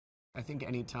I think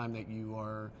any time that you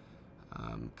are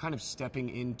kind of stepping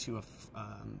into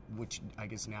which I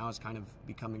guess now is kind of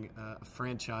becoming a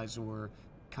franchise, or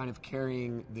kind of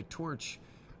carrying the torch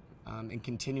and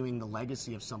continuing the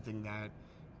legacy of something that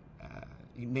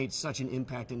made such an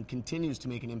impact and continues to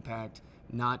make an impact,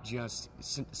 not just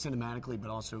cinematically but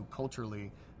also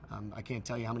culturally. I can't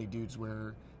tell you how many dudes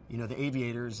where, the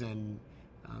Aviators and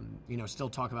still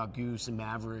talk about Goose and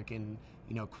Maverick and,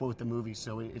 quote the movie.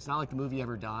 So it's not like the movie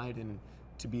ever died, and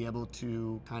to be able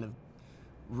to kind of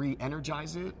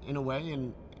re-energize it in a way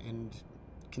and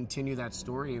continue that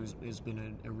story has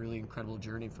been a really incredible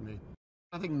journey for me.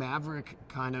 I think Maverick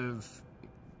kind of,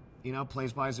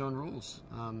 plays by his own rules.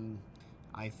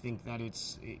 I think that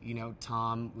it's,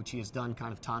 Tom, which he has done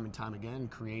kind of time and time again,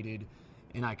 created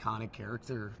an iconic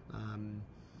character.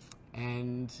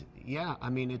 And yeah, I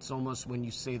mean, it's almost, when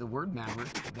you say the word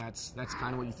Maverick, that's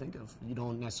kind of what you think of. You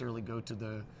don't necessarily go to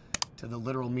the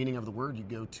literal meaning of the word. You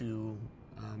go to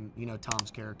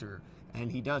Tom's character, and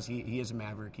he does. He is a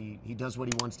maverick. He does what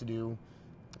he wants to do.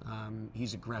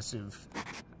 He's aggressive,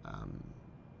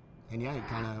 and yeah, he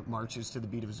kind of marches to the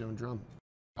beat of his own drum.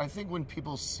 I think when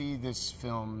people see this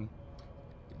film,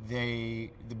 the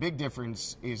big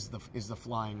difference is the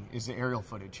flying, is the aerial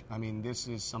footage. I mean, this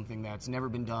is something that's never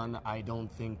been done. I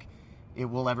don't think it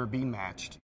will ever be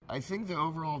matched. I think the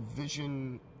overall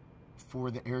vision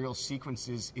for the aerial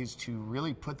sequences is to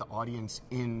really put the audience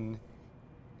in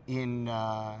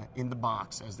the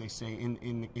box, as they say,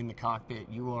 in the cockpit.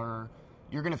 You're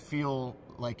going to feel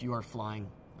like you are flying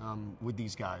with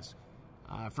these guys,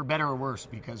 for better or worse,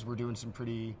 because we're doing some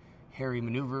pretty hairy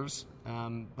maneuvers.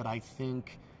 But I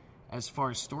think, as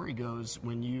far as story goes,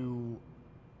 when you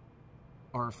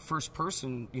are first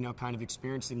person, kind of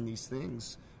experiencing these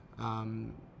things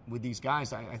with these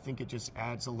guys, I think it just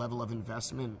adds a level of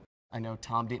investment. I know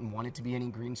Tom didn't want it to be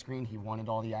any green screen. He wanted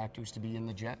all the actors to be in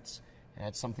the jets.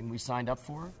 That's something we signed up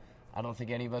for. I don't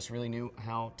think any of us really knew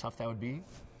how tough that would be,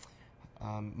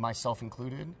 myself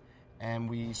included. And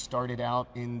we started out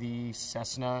in the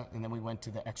Cessna, and then we went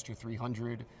to the Extra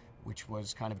 300, which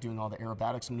was kind of doing all the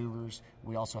aerobatics maneuvers.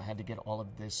 We also had to get all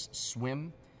of this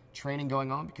swim training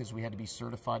going on, because we had to be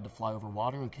certified to fly over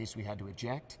water in case we had to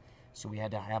eject. So we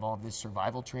had to have all of this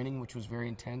survival training, which was very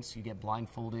intense. You get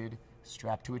blindfolded,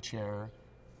 strapped to a chair,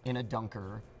 in a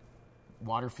dunker.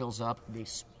 Water fills up, they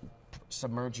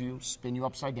submerge you, spin you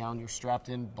upside down, you're strapped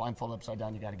in, blindfold upside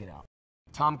down, you got to get out.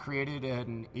 Tom created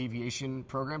an aviation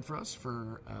program for us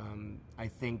for, I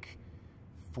think,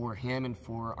 for him and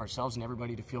for ourselves and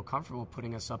everybody to feel comfortable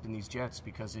putting us up in these jets,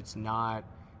 because it's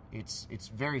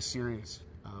very serious,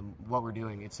 what we're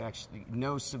doing. It's actually,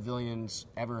 no civilians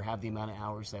ever have the amount of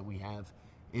hours that we have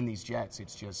in these jets.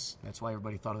 It's just, that's why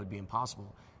everybody thought it would be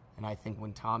impossible. And I think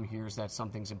when Tom hears that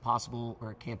something's impossible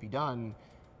or it can't be done,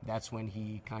 that's when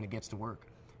he kind of gets to work.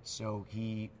 So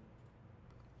he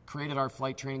created our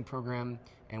flight training program,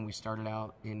 and we started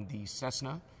out in the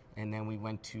Cessna, and then we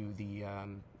went to the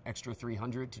Extra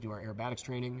 300 to do our aerobatics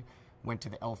training, went to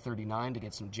the L-39 to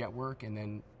get some jet work, and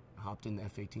then hopped in the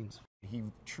F-18s. He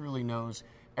truly knows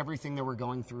everything that we're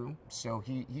going through, so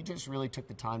he just really took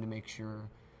the time to make sure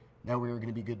that we were going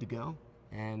to be good to go.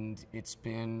 And it's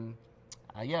been,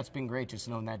 it's been great just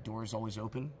knowing that door is always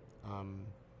open.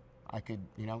 I could,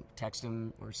 text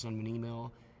him or send him an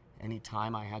email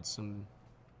anytime I had some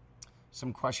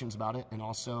questions about it. And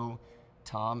also,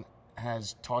 Tom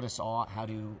has taught us all how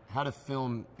to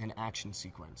film an action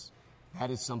sequence.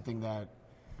 That is something that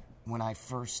when I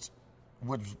first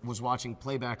was watching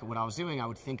playback of what I was doing, I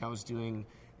would think I was doing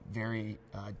very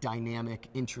dynamic,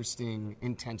 interesting,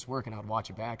 intense work, and I would watch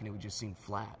it back and it would just seem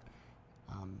flat.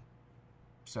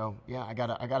 So yeah, I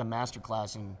got a master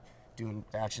class in doing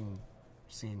action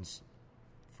scenes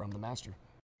from the master.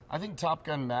 I think Top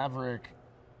Gun Maverick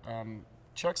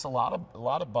checks a lot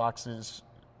of boxes.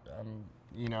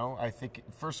 I think,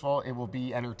 first of all, it will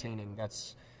be entertaining.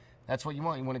 That's what you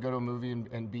want. You want to go to a movie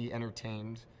and be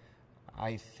entertained.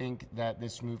 I think that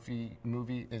this movie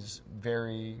is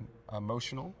very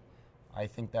emotional. I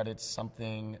think that it's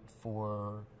something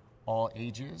for all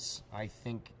ages. I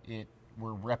think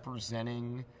we're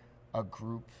representing a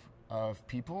group of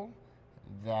people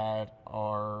that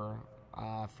are,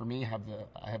 for me,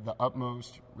 I have the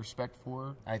utmost respect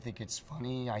for. I think it's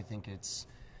funny. I think it's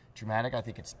dramatic. I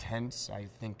think it's tense. I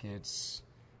think it's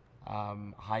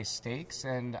high stakes.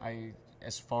 And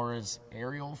as far as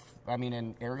aerial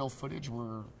footage,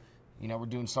 we're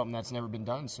doing something that's never been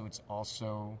done. So it's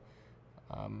also,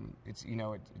 it's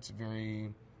a very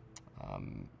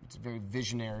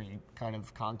visionary kind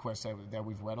of conquest that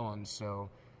we've led on. So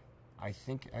I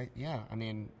think,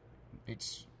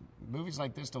 it's movies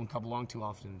like this don't come along too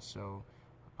often. So,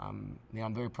 yeah,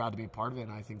 I'm very proud to be a part of it,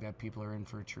 and I think that people are in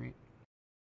for a treat.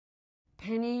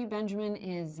 Penny Benjamin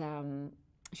is,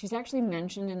 she's actually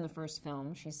mentioned in the first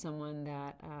film. She's someone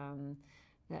that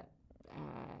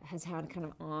has had kind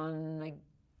of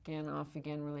on-again,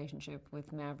 off-again relationship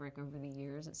with Maverick over the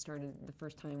years. It started the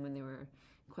first time when they were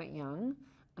quite young.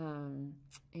 And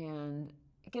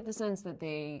I get the sense that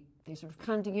they sort of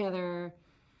come together,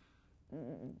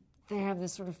 they have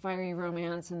this sort of fiery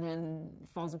romance and then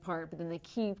falls apart, but then they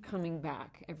keep coming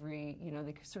back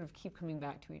they sort of keep coming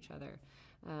back to each other.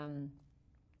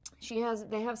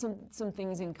 They have some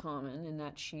things in common in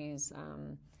that she's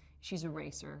a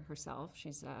racer herself.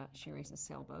 She races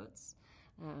sailboats,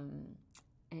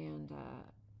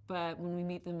 but when we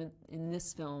meet them in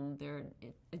this film, they're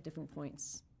at different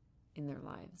points in their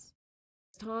lives.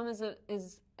 Tom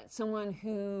is someone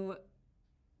who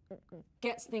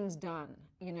gets things done,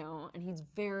 and he's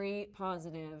very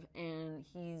positive, and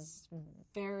he's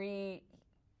very,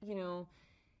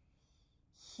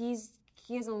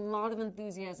 he has a lot of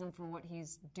enthusiasm for what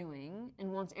he's doing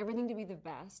and wants everything to be the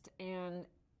best. And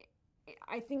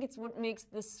I think it's what made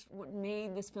this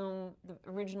film, the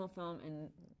original film, and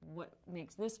what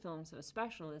makes this film so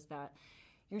special is that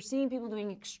you're seeing people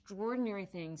doing extraordinary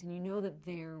things, and you know that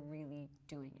they're really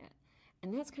doing it.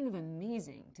 And that's kind of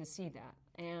amazing to see that.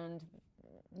 And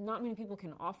not many people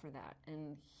can offer that,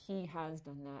 and he has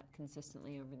done that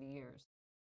consistently over the years.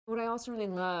 What I also really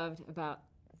loved about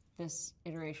this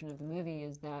iteration of the movie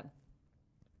is that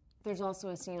there's also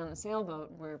a scene on the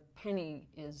sailboat where Penny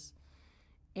is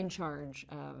in charge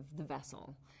of the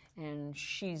vessel, and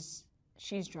she's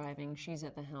driving, she's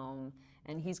at the helm,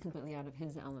 and he's completely out of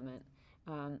his element.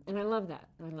 And I love that.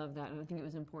 And I think it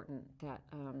was important that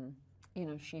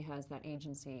she has that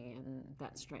agency and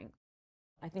that strength.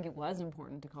 I think it was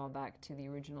important to call back to the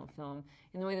original film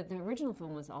in the way that the original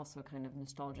film was also kind of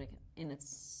nostalgic in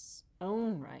its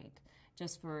own right,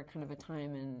 just for kind of a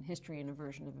time in history and a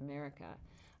version of America.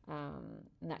 And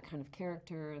that kind of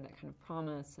character, that kind of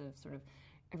promise of sort of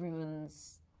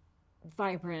everyone's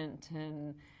vibrant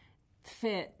and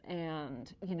fit,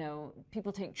 and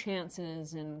people take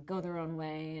chances and go their own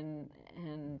way,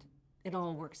 and it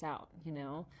all works out.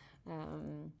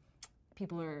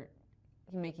 People are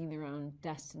making their own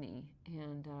destiny,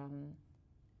 and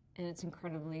it's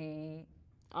incredibly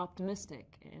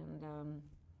optimistic, and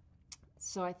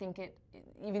so I think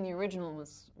even the original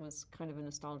was kind of a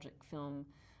nostalgic film,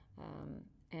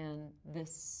 and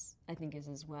this I think is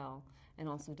as well, and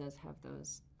also does have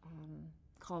those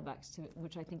callbacks to it,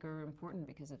 which I think are important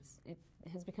because it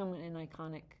has become an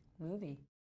iconic movie.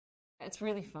 It's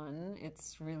really fun.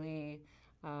 It's really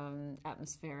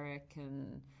atmospheric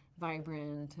and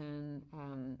vibrant, and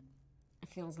it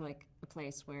feels like a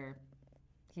place where,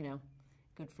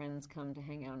 good friends come to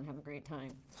hang out and have a great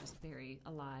time. It's just very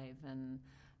alive and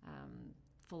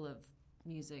full of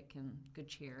music and good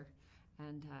cheer.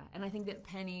 And I think that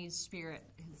Penny's spirit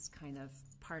is kind of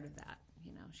part of that.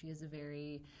 She is a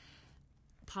very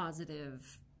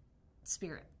positive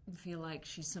spirit. I feel like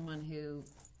she's someone who,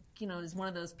 is one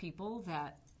of those people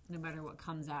that no matter what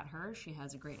comes at her, she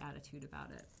has a great attitude about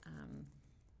it.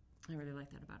 I really like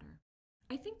that about her.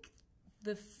 I think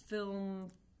the film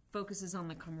focuses on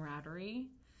the camaraderie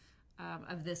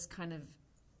of this kind of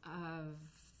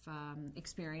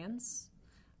experience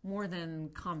more than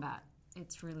combat.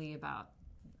 It's really about,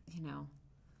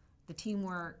 the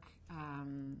teamwork,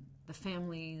 the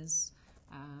families,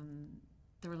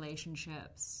 the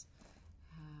relationships.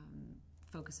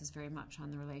 Focuses very much on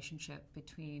the relationship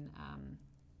between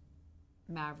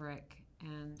Maverick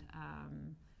and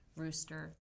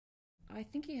Rooster. I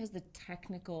think he has the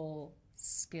technical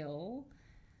skill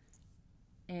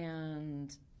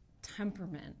and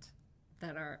temperament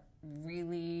that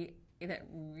really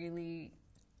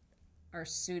are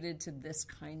suited to this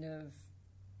kind of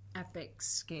epic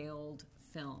scaled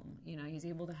film. He's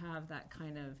able to have that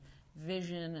kind of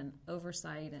vision and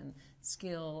oversight and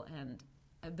skill and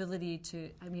ability to,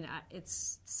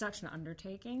 it's such an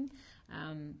undertaking.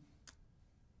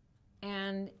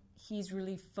 And he's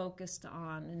really focused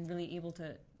on and really able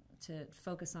to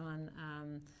focus on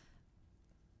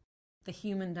the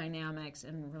human dynamics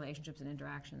and relationships and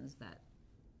interactions that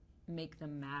make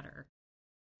them matter.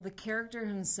 The character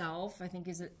himself, I think,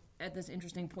 is at this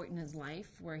interesting point in his life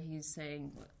where he's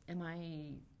saying, am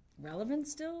I relevant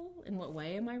still? In what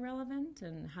way am I relevant?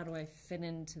 And how do I fit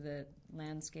into the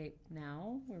landscape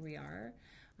now where we are?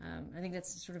 I think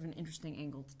that's sort of an interesting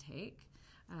angle to take.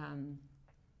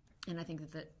 And I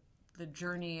think that the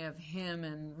journey of him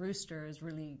and Rooster is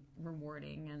really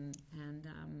rewarding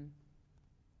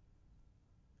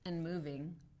and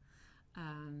moving.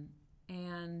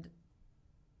 And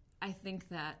I think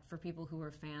that for people who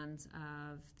are fans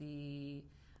of the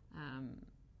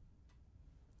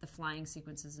flying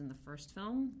sequences in the first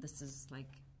film, this is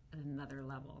like another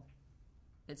level.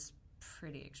 It's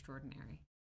pretty extraordinary.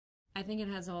 I think it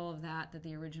has all of that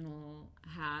the original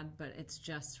had, but it's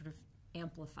just sort of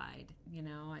amplified, you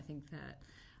know? I think that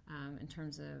in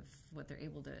terms of what they're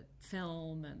able to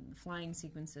film and flying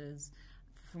sequences,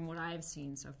 from what I've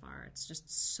seen so far, it's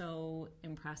just so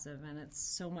impressive, and it's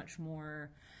so much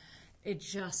more, it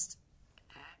just,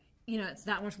 you know, it's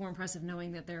that much more impressive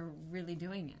knowing that they're really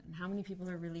doing it. And how many people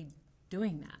are really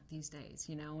doing that these days,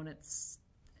 you know? And it's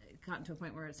gotten to a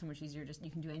point where it's so much easier, just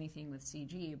you can do anything with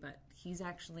CG, but he's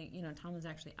actually, you know, Tom is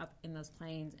actually up in those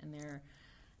planes and they're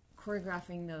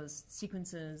choreographing those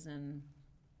sequences, and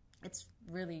it's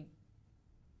really,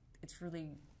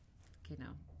 you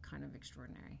know, kind of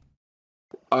extraordinary.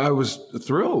 I was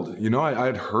thrilled. You know, I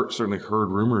had certainly heard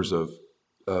rumors of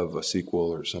a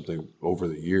sequel or something over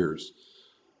the years.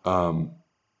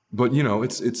 But you know,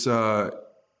 it's a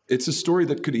story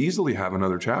that could easily have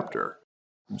another chapter.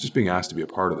 Just being asked to be a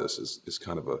part of this is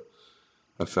kind of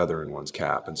a feather in one's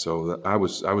cap. And so I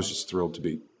was just thrilled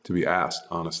to be asked,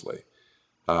 honestly.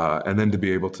 And then to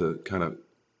be able to kind of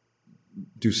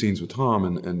do scenes with Tom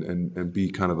and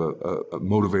be kind of a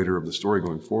motivator of the story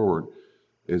going forward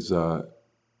is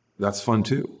that's fun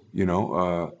too. You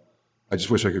know, I just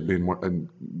wish I could be more and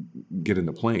get in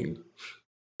the plane.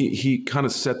 He kind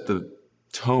of set the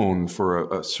tone for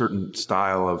a certain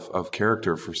style of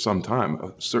character for some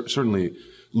time. Certainly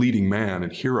leading man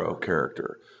and hero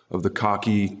character of the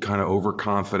cocky, kind of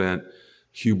overconfident,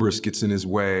 hubris gets in his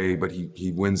way, but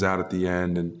he wins out at the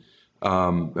end. And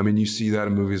I mean, you see that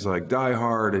in movies like Die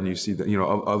Hard, and you see that, you know,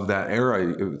 of that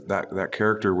era, that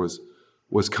character was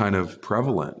kind of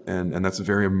prevalent, and that's a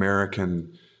very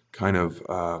American kind of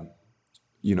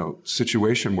you know,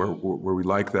 situation where we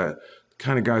like that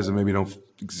kind of guys that maybe don't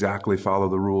exactly follow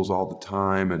the rules all the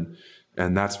time,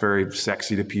 and that's very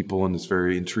sexy to people, and it's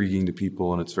very intriguing to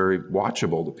people, and it's very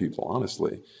watchable to people,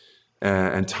 honestly.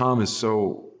 And Tom is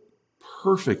so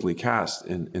perfectly cast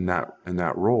in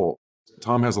that role.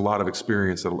 Tom has a lot of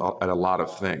experience at a lot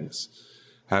of things,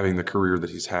 having the career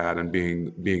that he's had and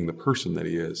being the person that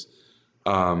he is.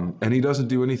 And he doesn't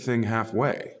do anything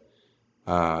halfway,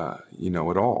 you know,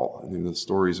 at all. I mean, the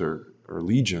stories are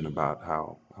legion about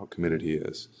how committed he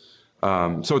is.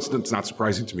 So it's not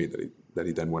surprising to me that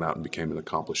he then went out and became an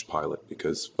accomplished pilot,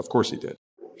 because of course he did.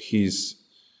 He's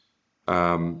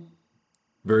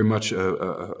very much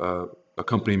a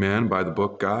company man, by the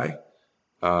book guy.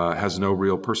 Has no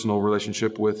real personal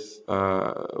relationship with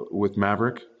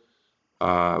Maverick,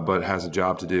 but has a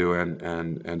job to do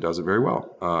and does it very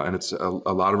well. And it's a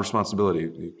lot of responsibility.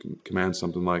 He can command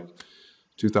something like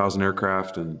 2,000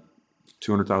 aircraft and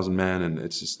 200,000 men, and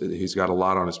it's just, he's got a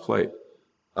lot on his plate.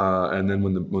 And then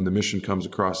when the mission comes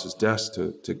across his desk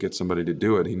to get somebody to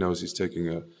do it, he knows he's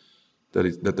taking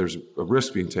that there's a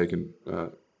risk being taken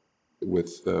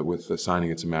with assigning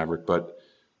it to Maverick, but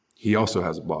he also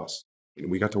has a boss.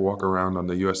 We got to walk around on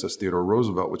the USS Theodore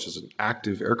Roosevelt, which is an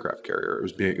active aircraft carrier.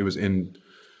 It was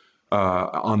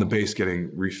on the base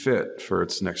getting refit for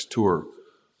its next tour.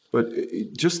 But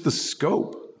just the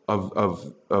scope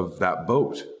of that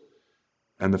boat,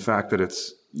 and the fact that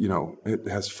it's, you know, it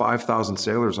has 5,000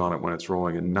 sailors on it when it's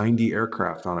rolling and 90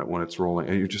 aircraft on it when it's rolling,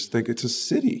 and you just think it's a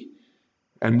city.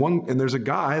 And there's a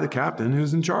guy, the captain,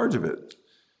 who's in charge of it.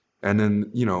 And then,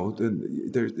 you know,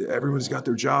 everybody's got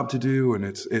their job to do, and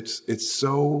it's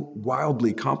so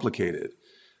wildly complicated,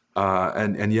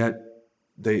 and yet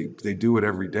they do it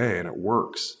every day, and it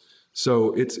works.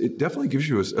 So it definitely gives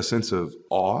you a sense of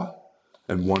awe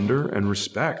and wonder and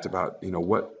respect about, you know,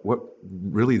 what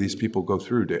really these people go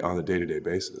through on a day-to-day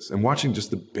basis. And watching just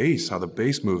the base, how the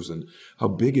base moves and how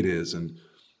big it is, and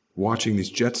watching these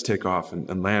jets take off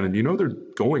and land, and you know they're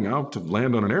going out to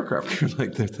land on an aircraft. You're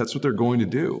like, that's what they're going to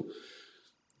do.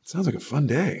 It sounds like a fun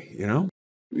day, you know?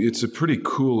 It's a pretty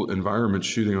cool environment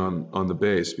shooting on the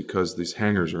base, because these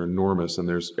hangars are enormous and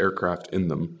there's aircraft in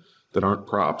them that aren't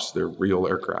props, they're real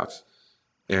aircraft.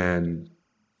 And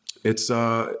it's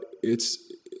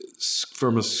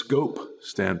from a scope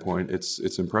standpoint,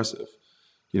 it's impressive.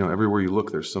 You know, everywhere you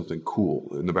look, there's something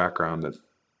cool in the background that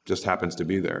just happens to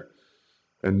be there.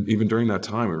 And even during that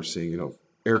time, we were seeing, you know,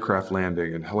 aircraft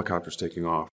landing and helicopters taking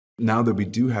off. Now that we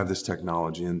do have this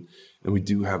technology, and we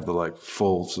do have the like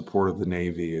full support of the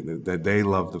Navy, and that they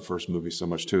love the first movie so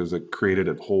much too, is it created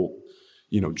a whole,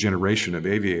 you know, generation of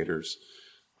aviators.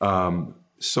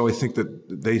 So I think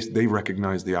that they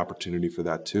recognize the opportunity for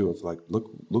that too, of like,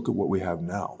 look at what we have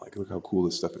now. Like, look how cool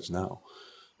this stuff is now.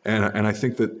 And I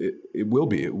think that it will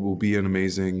be an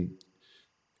amazing,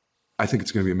 I think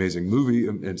it's going to be an amazing movie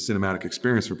and cinematic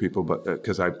experience for people, but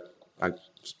because I've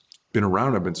been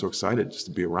around, I've been so excited just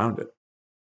to be around it.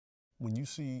 When you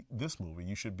see this movie,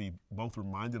 you should be both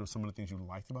reminded of some of the things you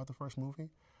liked about the first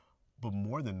movie, but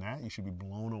more than that, you should be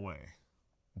blown away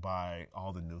by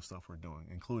all the new stuff we're doing,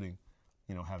 including,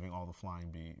 you know, having all the flying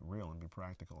be real and be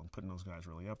practical and putting those guys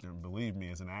really up there. And believe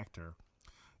me, as an actor,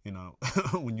 you know,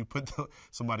 when you put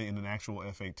somebody in an actual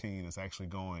F-18 that's actually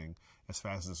going as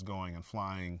fast as it's going and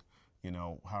flying, you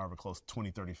know, however close, 20,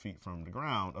 30 feet from the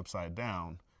ground, upside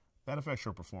down, that affects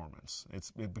your performance.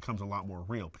 It becomes a lot more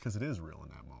real because it is real in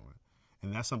that moment.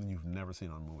 And that's something you've never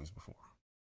seen on movies before.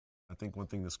 I think one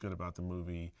thing that's good about the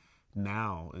movie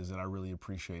now is that I really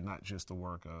appreciate not just the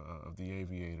work of the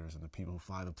aviators and the people who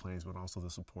fly the planes, but also the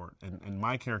support. And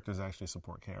my character is actually a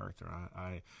support character.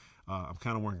 I'm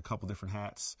kind of wearing a couple different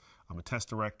hats. I'm a test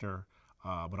director,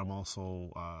 but I'm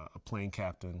also a plane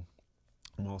captain.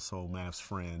 I'm also Mav's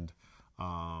friend.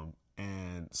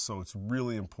 And so it's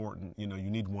really important, you know,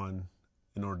 you need one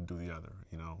in order to do the other,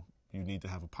 you know. You need to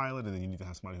have a pilot, and then you need to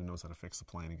have somebody who knows how to fix the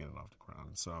plane and get it off the ground.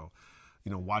 And so,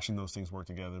 you know, watching those things work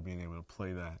together, being able to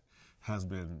play that has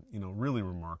been, you know, really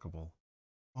remarkable.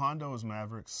 Hondo is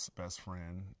Maverick's best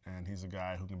friend, and he's a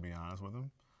guy who can be honest with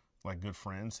him. Like good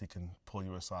friends, he can pull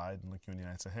you aside and look you in the eye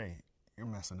and say, hey, you're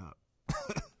messing up.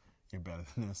 You're better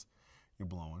than this. You're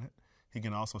blowing it. He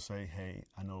can also say, hey,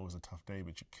 I know it was a tough day,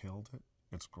 but you killed it.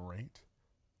 It's great.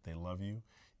 They love you.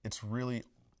 It's really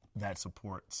that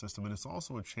support system. And it's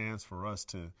also a chance for us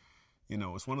to, you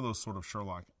know, it's one of those sort of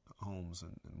Sherlock Holmes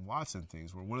and Watson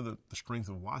things where one of the strengths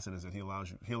of Watson is that he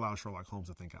allows Sherlock Holmes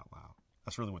to think out loud.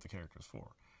 That's really what the character is for.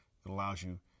 It allows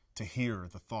you to hear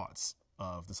the thoughts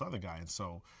of this other guy. And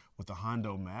so with the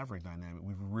Hondo Maverick dynamic,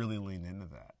 we've really leaned into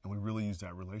that. And we really used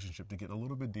that relationship to get a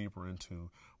little bit deeper into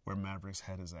where Maverick's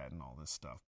head is at and all this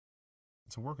stuff.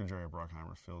 To work with Jerry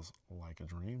Bruckheimer feels like a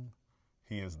dream.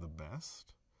 He is the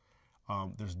best.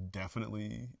 There's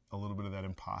definitely a little bit of that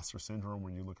imposter syndrome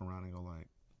when you look around and go like,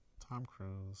 Tom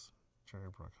Cruise, Jerry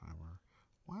Bruckheimer,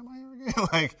 why am I here again?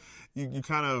 Like, you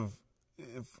kind of,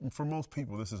 for most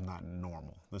people, this is not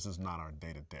normal. This is not our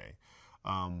day-to-day.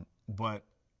 But,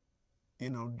 you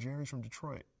know, Jerry's from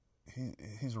Detroit.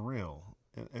 He's real.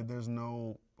 There's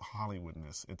no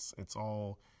Hollywoodness. It's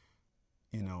all,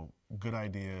 you know, good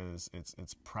ideas.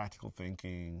 It's practical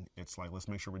thinking. It's like, let's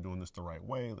make sure we're doing this the right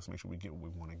way. Let's make sure we get what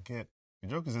we want to get.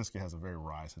 Joe Kosinski has a very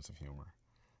wry sense of humor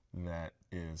that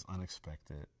is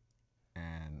unexpected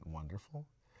and wonderful.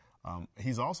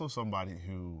 He's also somebody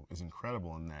who is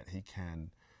incredible in that he can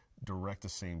direct a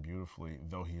scene beautifully,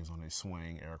 though he is on a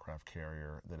swaying aircraft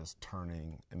carrier that is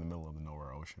turning in the middle of the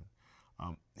nowhere ocean.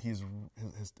 His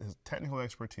technical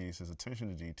expertise, his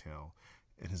attention to detail,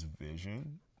 and his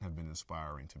vision have been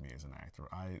inspiring to me as an actor.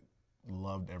 I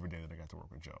loved every day that I got to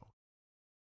work with Joe.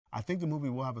 I think the movie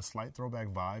will have a slight throwback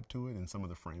vibe to it in some of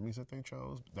the framings that they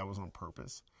chose. That was on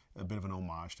purpose, a bit of an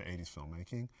homage to 80s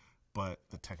filmmaking. But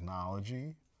the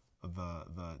technology,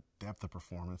 the depth of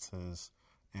performances,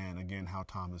 and again, how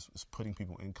Tom is putting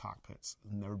people in cockpits,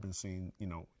 never been seen, you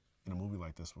know, in a movie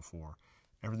like this before.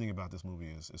 Everything about this movie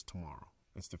is tomorrow.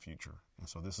 It's the future. And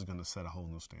so this is going to set a whole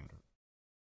new standard.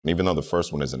 Even though the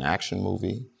first one is an action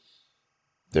movie,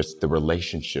 the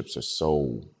relationships are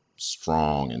so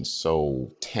strong and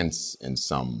so tense in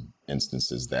some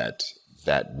instances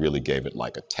that really gave it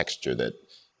like a texture that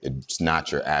it's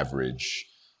not your average,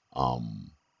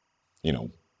 you know,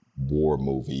 war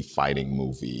movie, fighting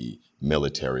movie,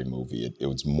 military movie. It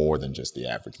was more than just the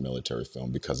average military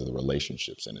film because of the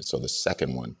relationships in it. So the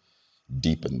second one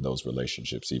deepened those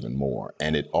relationships even more.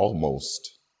 And it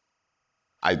almost,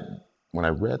 when I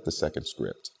read the second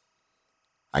script,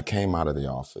 I came out of the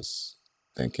office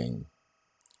thinking,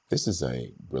 this is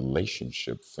a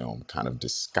relationship film kind of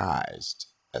disguised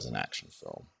as an action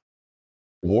film.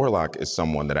 Warlock is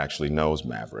someone that actually knows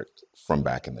Maverick from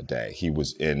back in the day. He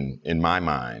was in my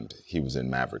mind, he was in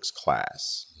Maverick's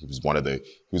class. He was one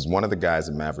of the guys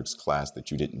in Maverick's class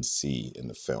that you didn't see in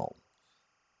the film.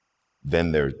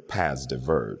 Then their paths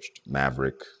diverged.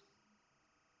 Maverick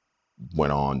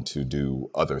went on to do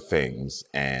other things,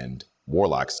 and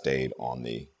Warlock stayed on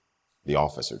the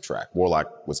officer track.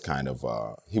 Warlock was kind of,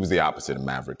 he was the opposite of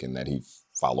Maverick in that he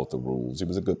followed the rules. He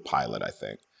was a good pilot, I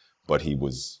think, but he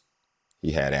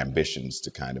had ambitions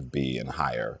to kind of be in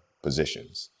higher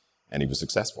positions, and he was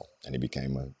successful, and he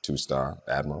became a 2-star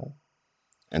admiral.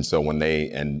 And so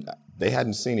they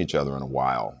hadn't seen each other in a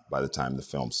while by the time the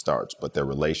film starts, but their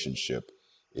relationship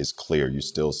is clear. You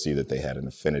still see that they had an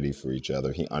affinity for each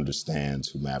other. He understands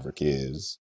who Maverick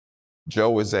is.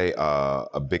 Joe is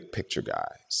a big picture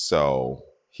guy. So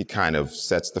he kind of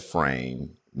sets the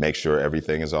frame, make sure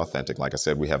everything is authentic. Like I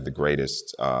said, we have the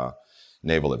greatest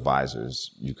naval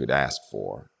advisors you could ask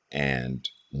for. And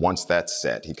once that's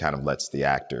set, he kind of lets the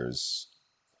actors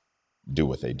do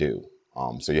what they do.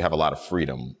 So you have a lot of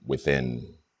freedom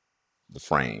within the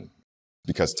frame.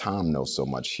 Because Tom knows so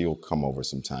much, he'll come over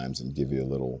sometimes and give you a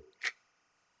little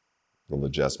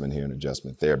adjustment here and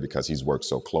adjustment there because he's worked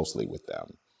so closely with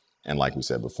them. And like we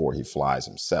said before, he flies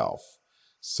himself.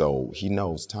 So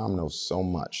Tom knows so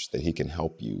much that he can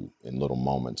help you in little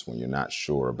moments when you're not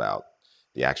sure about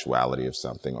the actuality of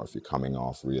something, or if you're coming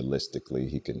off realistically,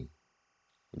 he'll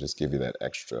just give you that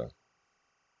extra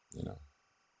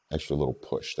little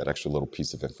push, that extra little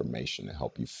piece of information to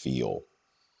help you feel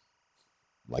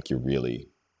like you're really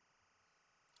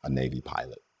a Navy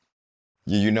pilot.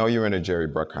 You know you're in a Jerry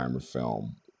Bruckheimer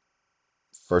film,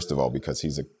 first of all, because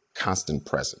he's a constant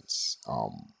presence.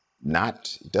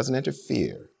 He doesn't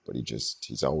interfere, but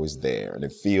he's always there. And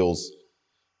it feels,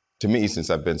 to me, since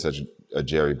I've been such a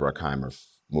Jerry Bruckheimer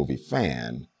movie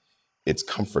fan, it's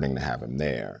comforting to have him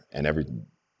there. And every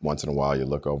once in a while you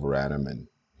look over at him and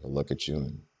he'll look at you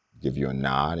and give you a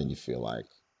nod, and you feel like,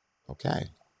 okay,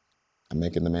 I'm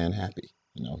making the man happy.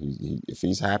 If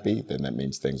he's happy, then that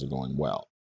means things are going well.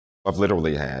 I've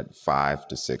literally had 5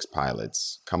 to 6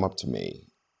 pilots come up to me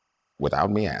without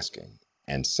me asking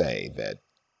and say that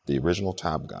the original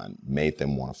Top Gun made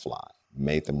them want to fly,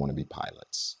 made them want to be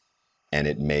pilots. And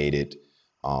it made it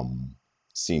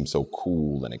seem so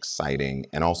cool and exciting.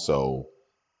 And also,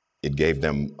 it gave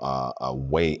them a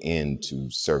way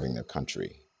into serving their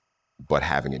country, but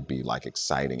having it be like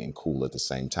exciting and cool at the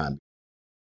same time.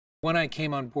 When I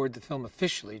came on board the film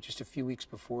officially, just a few weeks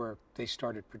before they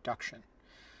started production,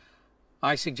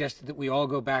 I suggested that we all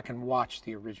go back and watch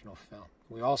the original film.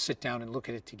 We all sit down and look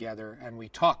at it together, and we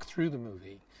talk through the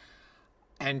movie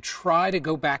and try to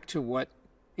go back to what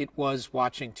it was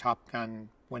watching Top Gun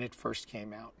when it first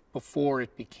came out, before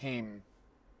it became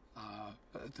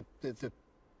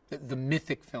the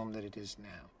mythic film that it is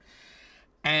now.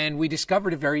 And we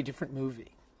discovered a very different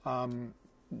movie.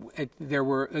 There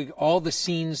were all the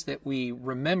scenes that we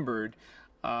remembered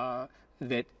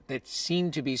that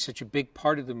seemed to be such a big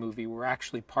part of the movie were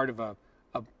actually part of a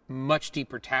much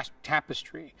deeper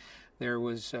tapestry. There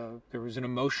was an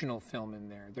emotional film in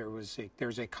there.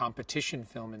 There's a competition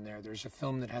film in there. There's a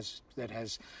film that has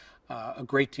a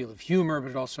great deal of humor,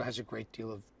 but it also has a great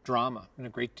deal of drama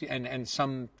and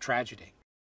some tragedy.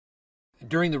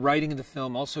 During the writing of the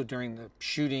film, also during the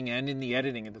shooting and in the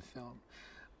editing of the film,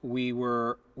 we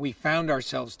found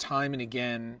ourselves time and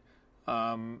again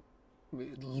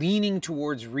leaning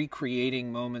towards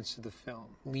recreating moments of the film,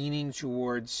 leaning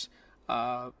towards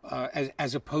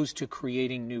as opposed to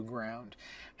creating new ground.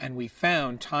 And we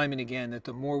found time and again that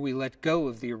the more we let go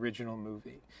of the original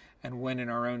movie and went in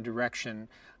our own direction,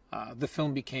 the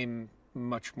film became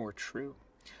much more true.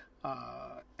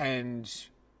 And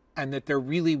that there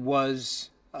really was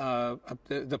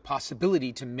the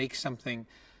possibility to make something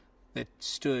that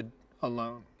stood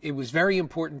alone. It was very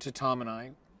important to Tom and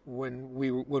I when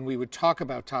we would talk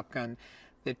about Top Gun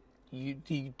that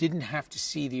you didn't have to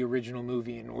see the original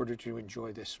movie in order to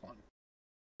enjoy this one.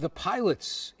 The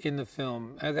pilots in the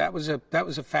film, that was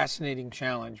a fascinating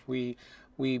challenge. We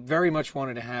very much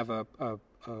wanted to have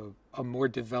a more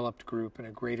developed group and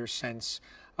a greater sense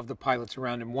of the pilots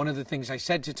around him. One of the things I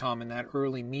said to Tom in that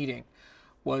early meeting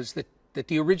was that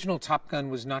the original Top Gun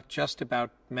was not just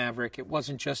about Maverick. It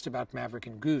wasn't just about Maverick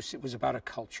and Goose. It was about a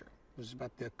culture. It was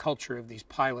about the culture of these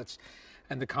pilots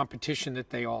and the competition that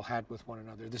they all had with one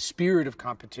another, the spirit of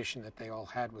competition that they all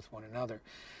had with one another.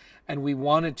 And we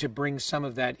wanted to bring some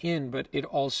of that in, but it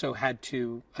also had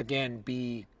to, again,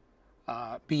 be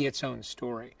its own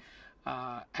story.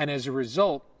 And as a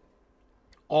result,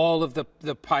 all of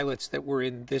the pilots that were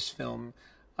in this film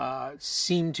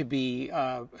seem to be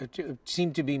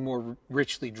more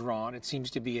richly drawn. It seems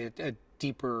to be a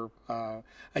deeper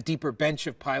bench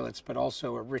of pilots, but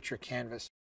also a richer canvas.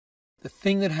 The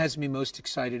thing that has me most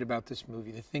excited about this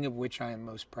movie, the thing of which I am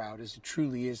most proud, is it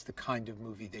truly is the kind of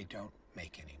movie they don't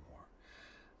make anymore.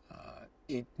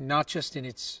 It not just in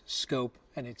its scope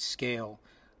and its scale,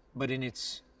 but in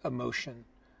its emotion,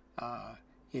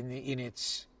 in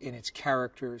its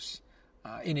characters,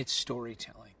 in its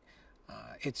storytelling.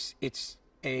 It's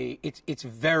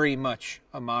very much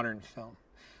a modern film,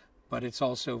 but it's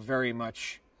also very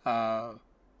much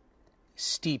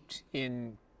steeped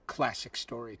in classic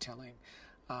storytelling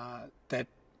that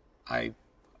I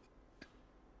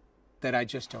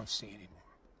just don't see anymore.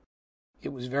 It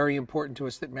was very important to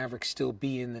us that Maverick still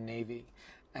be in the Navy,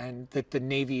 and that the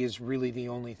Navy is really the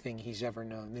only thing he's ever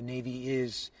known. The Navy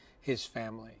is his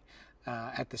family.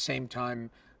 At the same time,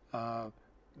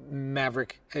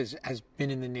 Maverick has been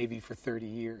in the Navy for 30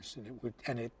 years,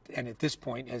 and at this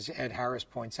point, as Ed Harris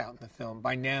points out in the film,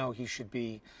 by now he should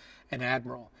be an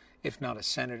admiral, if not a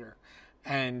senator.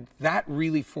 And that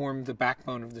really formed the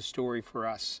backbone of the story for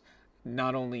us,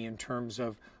 not only in terms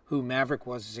of who Maverick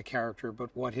was as a character, but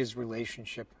what his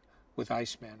relationship with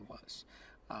Iceman was.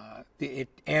 It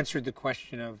answered the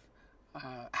question of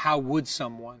how would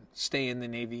someone stay in the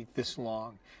Navy this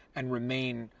long and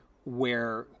remain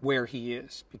where he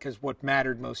is, because what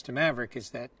mattered most to Maverick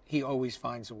is that he always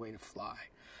finds a way to fly.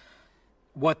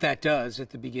 What that does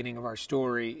at the beginning of our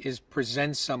story is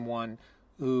present someone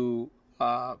who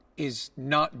is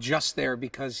not just there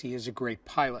because he is a great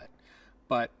pilot,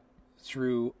 but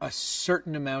through a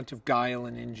certain amount of guile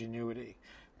and ingenuity,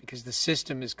 because the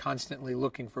system is constantly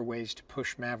looking for ways to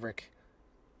push Maverick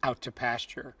out to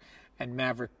pasture, and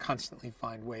Maverick constantly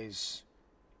find ways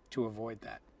to avoid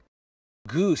that.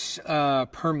 Goose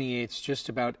permeates just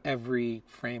about every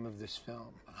frame of this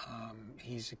film.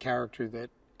 He's a character that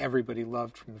everybody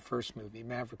loved from the first movie,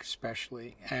 Maverick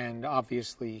especially, and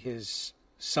obviously his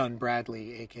son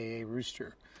Bradley, a.k.a.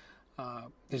 Rooster,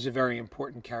 is a very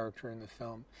important character in the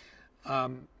film.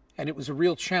 And it was a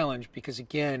real challenge because,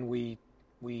 again, we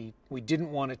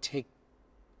didn't want to take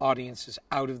audiences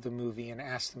out of the movie and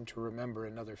ask them to remember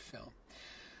another film.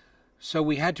 So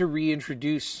we had to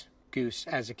reintroduce Goose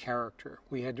as a character.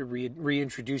 We had to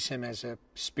reintroduce him as a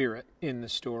spirit in the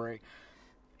story.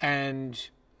 And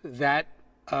that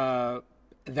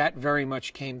very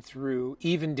much came through,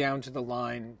 even down to the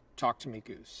line, "Talk to me,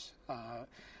 Goose."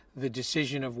 The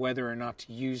decision of whether or not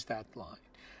to use that line,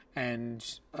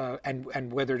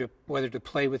 and whether to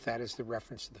play with that as the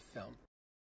reference to the film.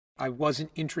 I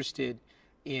wasn't interested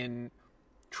in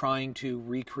trying to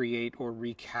recreate or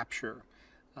recapture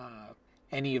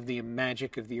any of the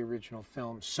magic of the original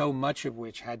film, so much of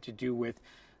which had to do with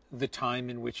the time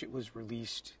in which it was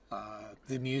released,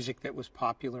 the music that was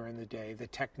popular in the day, the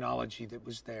technology that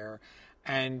was there,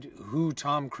 and who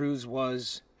Tom Cruise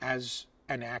was as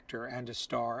an actor and a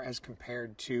star as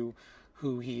compared to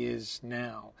who he is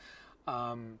now.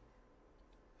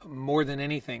 More than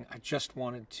anything, I just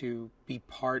wanted to be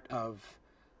part of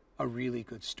a really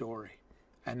good story.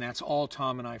 And that's all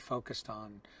Tom and I focused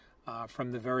on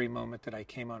from the very moment that I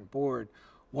came on board.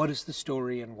 What is the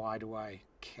story and why do I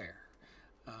care?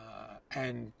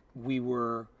 And we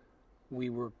were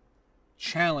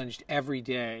challenged every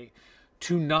day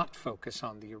to not focus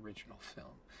on the original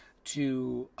film,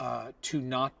 to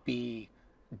not be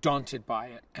daunted by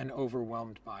it and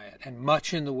overwhelmed by it. And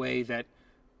much in the way that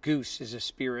Goose is a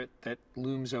spirit that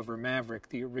looms over Maverick,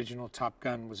 the original Top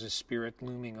Gun was a spirit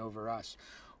looming over us.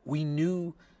 We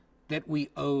knew that we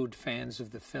owed fans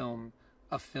of the film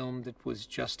a film that was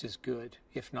just as good,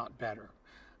 if not better.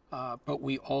 But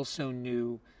we also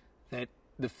knew that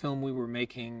the film we were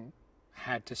making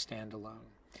had to stand alone.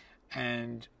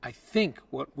 And I think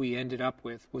what we ended up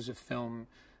with was a film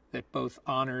that both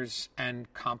honors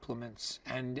and compliments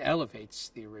and elevates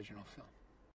the original film.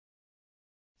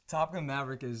 Top Gun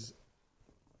Maverick is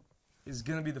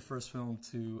going to be the first film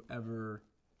to ever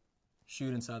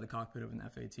shoot inside the cockpit of an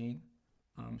F-18,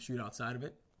 shoot outside of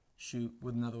it, shoot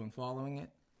with another one following it.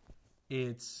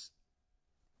 It's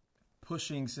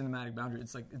pushing cinematic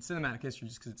boundaries. It's cinematic history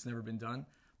just because it's never been done,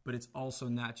 but it's also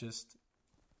not just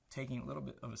taking a little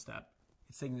bit of a step.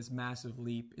 It's taking this massive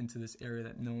leap into this area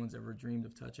that no one's ever dreamed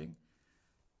of touching.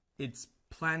 It's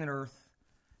planet Earth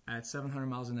at 700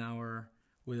 miles an hour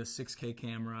with a 6K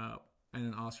camera and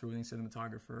an Oscar-winning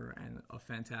cinematographer and a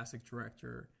fantastic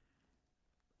director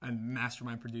and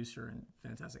mastermind producer and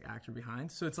fantastic actor behind.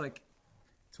 So it's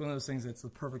one of those things that's the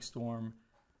perfect storm,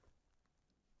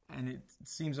 and it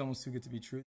seems almost too good to be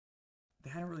true. They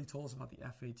hadn't really told us about the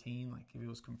F-18, if it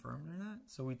was confirmed or not.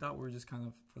 So we thought we were just kind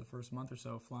of, for the first month or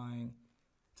so, flying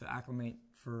to acclimate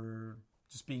for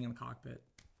just being in the cockpit.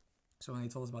 So when they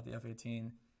told us about the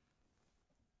F-18,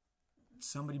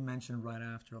 somebody mentioned right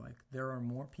after, there are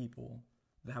more people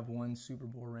that have won Super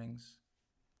Bowl rings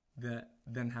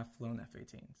than have flown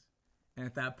F-18s. And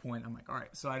at that point, I'm like, all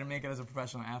right, so I didn't make it as a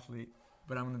professional athlete,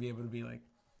 but I'm going to be able to be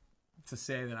to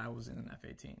say that I was in an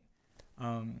F-18.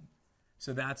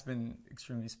 So that's been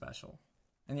extremely special.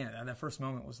 And yeah, that first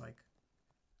moment was I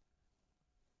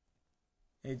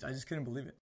just couldn't believe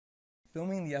it.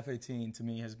 Filming the F-18 to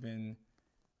me has been,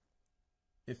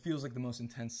 it feels like the most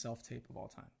intense self-tape of all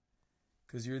time.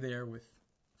 Because you're there with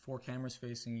 4 cameras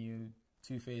facing you,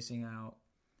 2 facing out,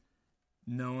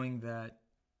 knowing that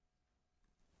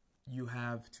you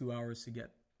have 2 hours to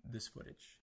get this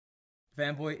footage.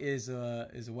 Fanboy is a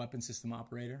weapon system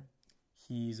operator.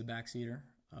 He's a backseater,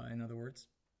 in other words.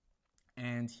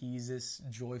 And he's this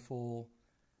joyful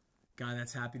guy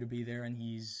that's happy to be there, and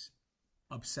he's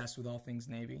obsessed with all things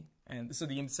Navy. And so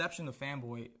the inception of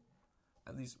Fanboy,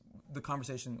 at least the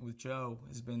conversation with Joe,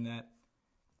 has been that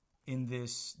in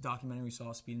this documentary we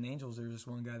saw, Speed and Angels, there's this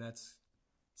one guy that's,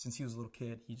 since he was a little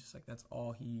kid, he just like, that's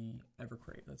all he ever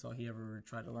craved. That's all he ever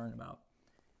tried to learn about.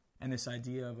 And this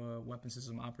idea of a weapon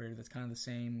system operator that's kind of the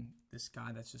same, this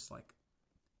guy that's just like,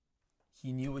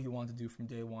 he knew what he wanted to do from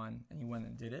day one, and he went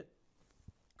and did it,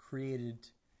 created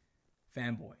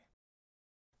Fanboy.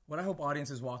 What I hope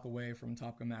audiences walk away from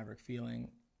Top Gun Maverick feeling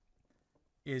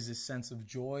is a sense of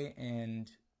joy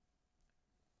and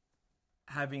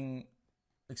having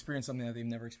experienced something that they've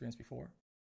never experienced before.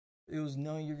 It was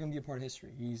knowing you're going to be a part of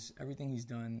history. Everything he's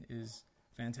done is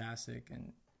fantastic,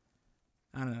 and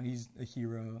I don't know, he's a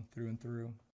hero through and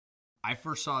through. I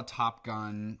first saw Top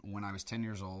Gun when I was 10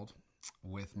 years old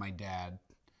with my dad.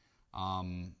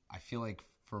 I feel like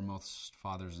for most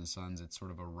fathers and sons, it's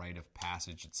sort of a rite of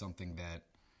passage. It's something that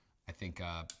I think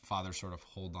fathers sort of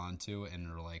hold on to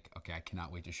and are like, okay, I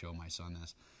cannot wait to show my son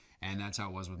this. And that's how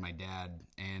it was with my dad.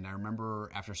 And I remember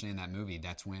after seeing that movie,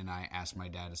 that's when I asked my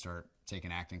dad to start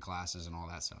taking acting classes and all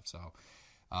that stuff. So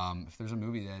if there's a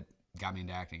movie that got me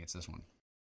into acting, it's this one.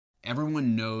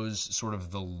 Everyone knows sort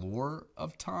of the lore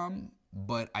of Tom,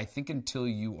 but I think until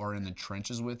you are in the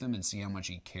trenches with him and see how much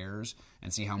he cares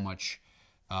and see how much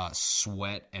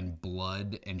sweat and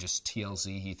blood and just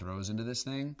TLC he throws into this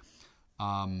thing,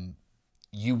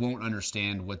 you won't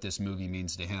understand what this movie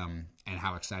means to him and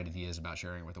how excited he is about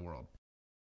sharing it with the world.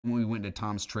 When we went to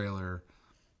Tom's trailer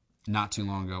not too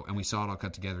long ago and we saw it all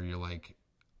cut together, you're like,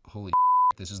 holy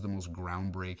shit, this is the most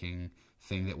groundbreaking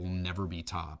thing that will never be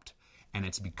topped. And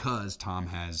it's because Tom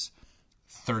has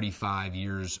 35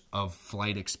 years of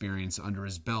flight experience under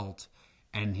his belt,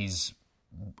 and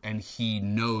he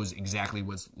knows exactly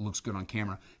what looks good on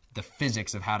camera, the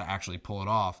physics of how to actually pull it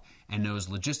off, and knows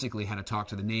logistically how to talk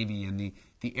to the Navy and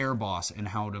the air boss and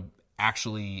how to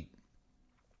actually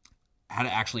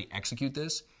execute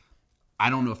this. I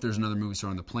don't know if there's another movie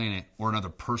star on the planet or another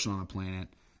person on the planet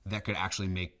that could actually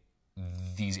make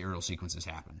these aerial sequences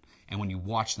happen. And when you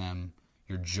watch them,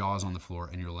 your jaw's on the floor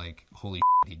and you're like, holy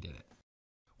shit, he did it.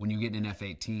 When you get in an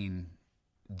F-18,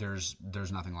 there's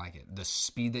nothing like it. The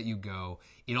speed that you go,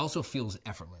 it also feels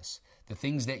effortless. The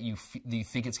things that you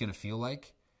think it's going to feel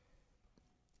like,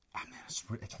 it's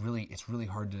really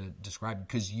hard to describe,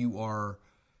 because you are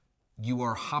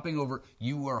hopping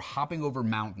over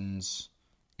mountains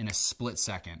in a split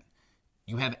second.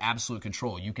 You have absolute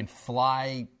control. You can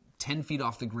fly 10 feet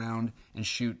off the ground and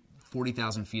shoot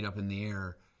 40,000 feet up in the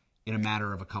air in a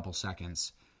matter of a couple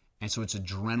seconds. And so it's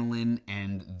adrenaline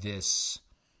and this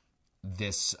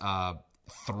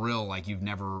thrill like you've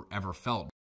never ever felt.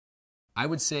 I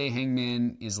would say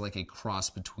Hangman is like a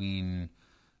cross between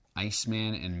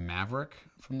Iceman and Maverick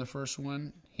from the first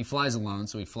one. He flies alone,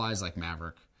 so he flies like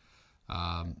Maverick.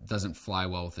 Doesn't fly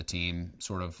well with the team,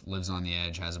 sort of lives on the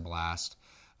edge, has a blast.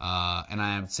 And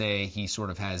I would say he sort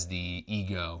of has the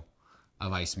ego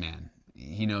of Iceman.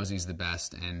 He knows he's the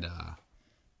best, and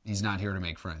he's not here to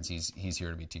make friends. He's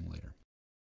here to be team leader.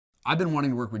 I've been wanting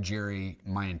to work with Jerry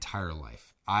my entire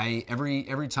life.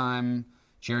 Every time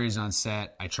Jerry's on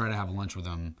set, I try to have lunch with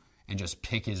him and just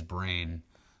pick his brain,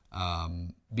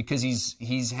 because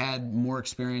he's had more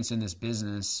experience in this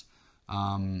business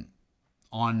at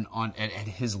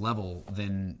his level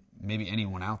than maybe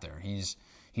anyone out there. He's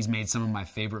made some of my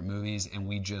favorite movies, and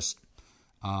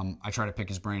I try to pick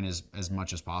his brain as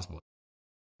much as possible.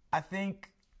 I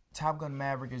think Top Gun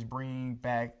Maverick is bringing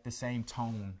back the same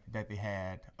tone that they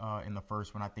had in the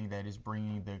first one. I think that is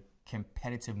bringing the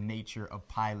competitive nature of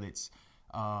pilots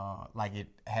like it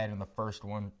had in the first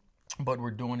one, but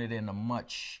we're doing it in a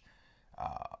much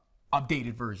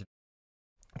updated version.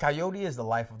 Coyote is the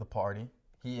life of the party.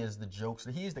 He is the jokes.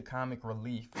 He is the comic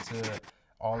relief to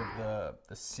all of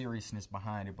the seriousness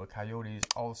behind it, but Coyote is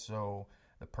also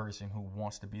the person who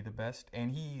wants to be the best,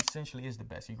 and he essentially is the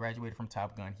best. He graduated from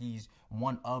Top Gun. He's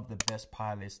one of the best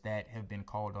pilots that have been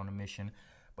called on a mission,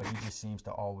 but he just seems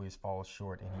to always fall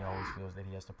short, and he always feels that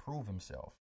he has to prove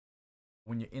himself.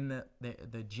 When you're in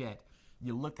the jet,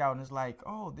 you look out and it's like,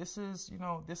 oh, this is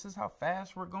how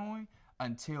fast we're going,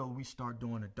 until we start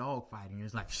doing a dogfighting.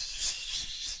 It's like,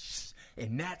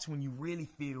 and that's when you really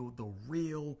feel the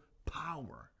real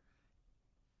power.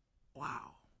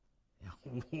 Wow.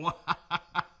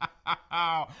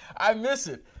 Wow. I miss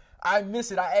it. I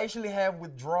actually have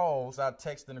withdrawals. I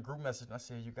text in a group message and I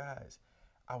said, you guys,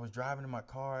 I was driving in my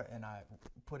car and I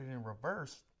put it in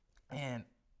reverse and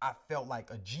I felt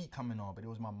like a G coming on, but it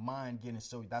was my mind getting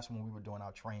so. That's when we were doing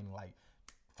our training, like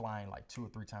flying like 2 or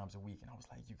 3 times a week, and I was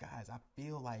like, you guys, I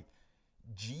feel like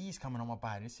G's coming on my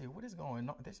body. They said, what is going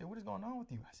on? They said, what is going on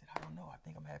with you? I said, I don't know. I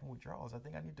think I'm having withdrawals. I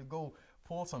think I need to go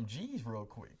pull some G's real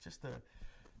quick just to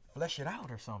flesh it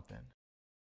out or something.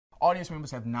 Audience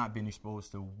members have not been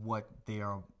exposed to what they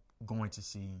are going to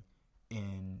see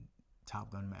in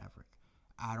Top Gun Maverick.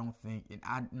 I don't think, and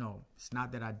I know, it's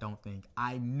not that I don't think,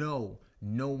 I know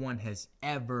no one has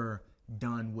ever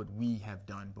done what we have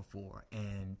done before.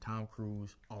 And Tom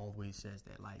Cruise always says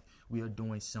that, like, we are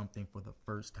doing something for the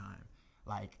first time.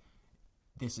 Like,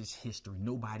 this is history.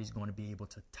 Nobody's going to be able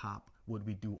to top what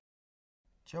we do.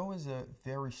 Joe is a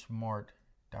very smart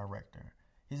director.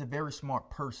 He's a very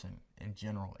smart person in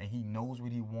general, and he knows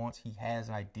what he wants. He has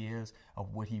ideas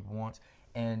of what he wants.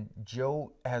 And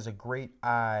Joe has a great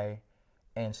eye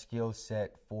and skill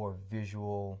set for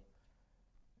visual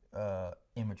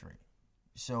imagery.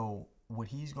 So what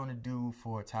he's going to do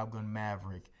for Top Gun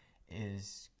Maverick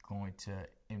is going to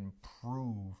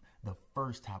improve the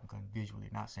first Top Gun visually.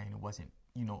 Not saying it wasn't,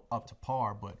 up to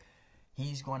par, but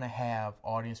he's going to have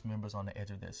audience members on the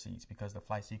edge of their seats because the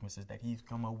flight sequences that he's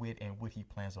come up with and what he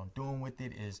plans on doing with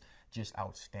it is just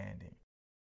outstanding.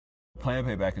 Playing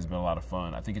Payback has been a lot of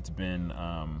fun. I think it's been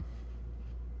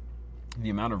the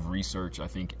amount of research, I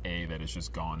think, that has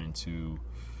just gone into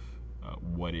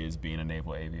what is being a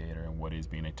naval aviator and what is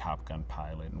being a Top Gun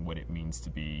pilot and what it means to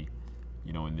be,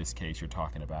 in this case, you're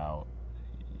talking about,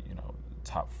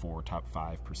 top 4, top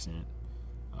 5%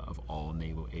 of all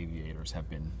naval aviators have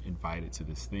been invited to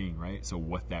this thing, right? So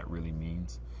what that really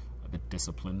means, the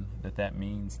discipline that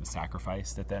means, the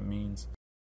sacrifice that means.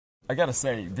 I gotta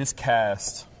say, this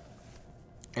cast,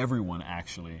 everyone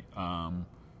actually,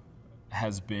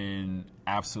 has been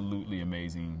absolutely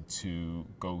amazing to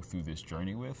go through this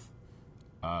journey with.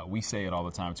 We say it all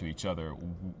the time to each other.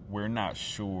 We're not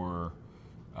sure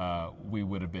we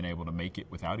would have been able to make it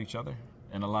without each other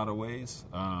in a lot of ways.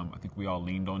 I think we all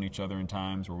leaned on each other in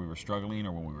times where we were struggling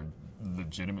or when we were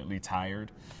legitimately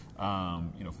tired,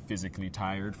 physically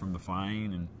tired from the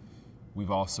flying. And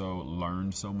we've also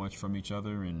learned so much from each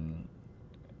other, and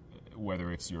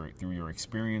whether it's through your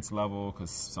experience level,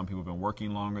 because some people have been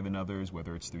working longer than others,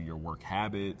 whether it's through your work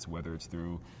habits, whether it's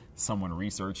through someone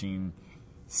researching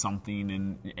something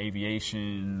in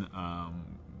aviation,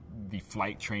 the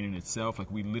flight training itself. Like,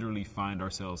 we literally find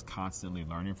ourselves constantly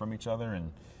learning from each other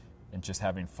and just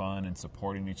having fun and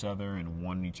supporting each other and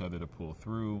wanting each other to pull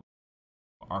through.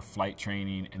 Our flight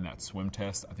training and that swim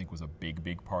test, I think, was a big,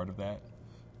 big part of that.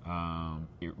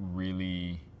 It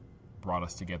really brought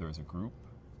us together as a group.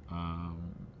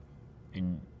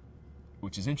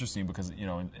 Which is interesting because,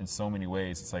 in so many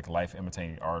ways, it's like life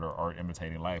imitating art or art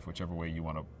imitating life, whichever way you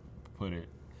want to put it.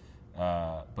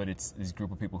 But it's this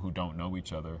group of people who don't know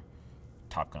each other,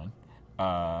 Top Gun,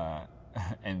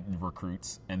 and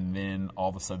recruits, and then all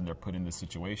of a sudden they're put in this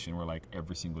situation where, like,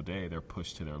 every single day they're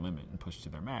pushed to their limit and pushed to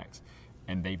their max,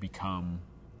 and they become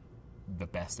the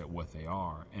best at what they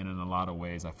are. And in a lot of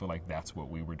ways, I feel like that's what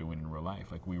we were doing in real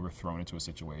life. Like, we were thrown into a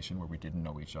situation where we didn't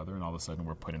know each other, and all of a sudden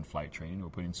we're put in flight training, we're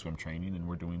put in swim training, and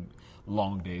we're doing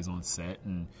long days on set,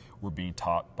 and we're being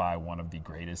taught by one of the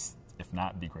greatest, if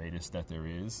not the greatest, that there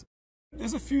is.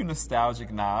 There's a few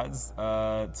nostalgic nods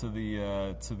to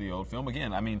the old film.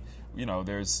 Again, I mean,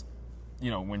 there's,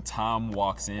 when Tom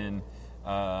walks in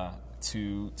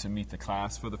to meet the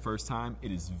class for the first time,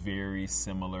 it is very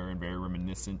similar and very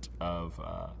reminiscent of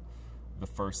the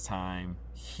first time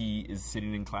he is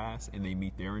sitting in class and they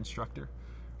meet their instructor.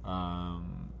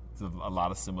 There's a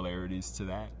lot of similarities to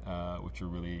that, which are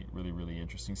really, really, really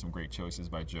interesting. Some great choices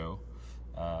by Joe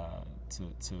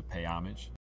to pay homage.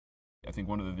 I think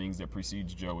one of the things that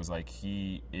precedes Joe is, like,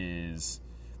 he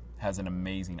has an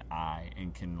amazing eye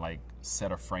and can, like,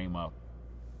 set a frame up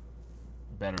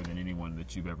better than anyone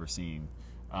that you've ever seen.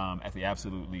 At the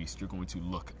absolute least, you're going to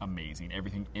look amazing.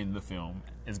 Everything in the film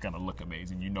is going to look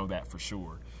amazing. You know that for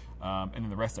sure. And then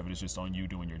the rest of it is just on you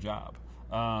doing your job,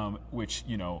 which,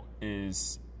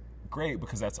 is great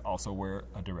because that's also where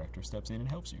a director steps in and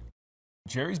helps you.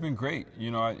 Jerry's been great.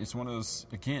 It's one of those,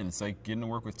 again, it's like getting to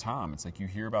work with Tom. It's like you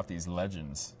hear about these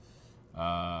legends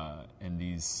and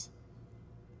these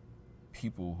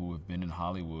people who have been in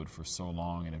Hollywood for so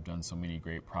long and have done so many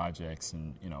great projects.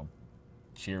 And,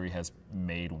 Jerry has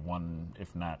made one,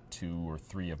 if not 2 or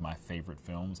 3 of my favorite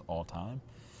films all time.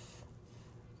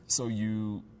 So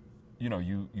you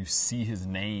see his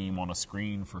name on a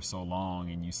screen for so long,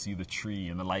 and you see the tree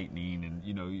and the lightning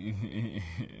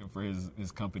and, for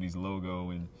his company's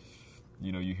logo, and,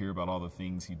 you hear about all the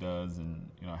things he does and,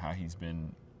 how he's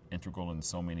been integral in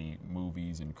so many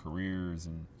movies and careers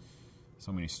and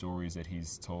so many stories that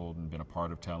he's told and been a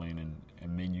part of telling,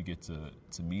 and then you get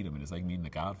to meet him, and it's like meeting the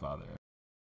Godfather.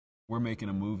 We're making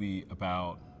a movie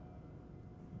about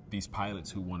these pilots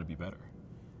who want to be better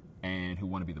and who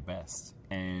want to be the best.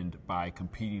 And by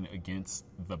competing against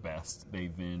the best, they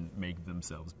then make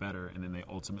themselves better, and then they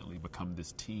ultimately become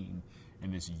this team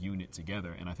and this unit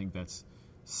together. And I think that's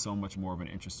so much more of an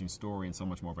interesting story and so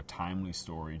much more of a timely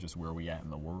story, just where we at in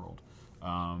the world.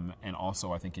 And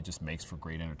also, I think it just makes for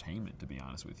great entertainment, to be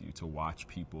honest with you, to watch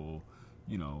people,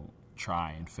 you know,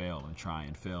 try and fail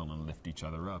and lift each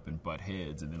other up and butt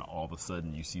heads, and then all of a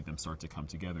sudden you see them start to come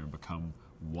together and become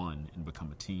one and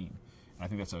become a team. And I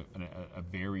think that's a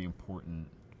very important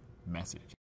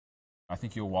message. I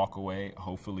think you'll walk away,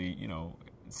 hopefully, you know,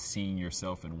 seeing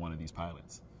yourself in one of these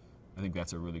pilots. I think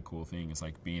that's a really cool thing. It's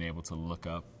like being able to look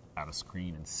up at a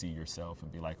screen and see yourself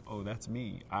and be like, oh, that's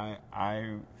me.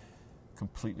 I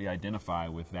completely identify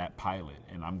with that pilot,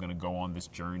 and I'm going to go on this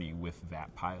journey with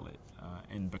that pilot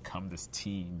and become this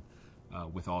team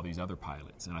with all these other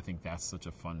pilots. And I think that's such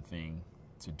a fun thing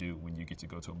to do when you get to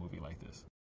go to a movie like this.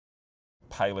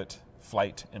 Pilot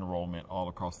flight enrollment all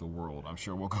across the world, I'm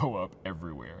sure, will go up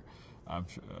everywhere. I'm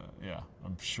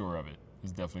sure of it.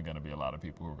 There's definitely going to be a lot of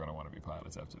people who are going to want to be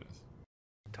pilots after this.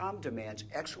 Tom demands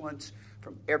excellence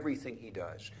from everything he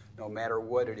does, no matter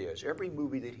what it is. Every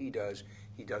movie that he does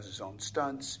his own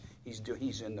stunts.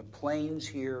 He's in the planes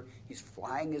here. He's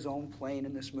flying his own plane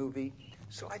in this movie.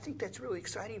 So I think that's really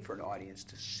exciting for an audience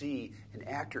to see an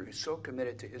actor who's so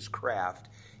committed to his craft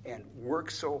and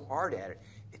works so hard at it.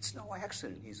 It's no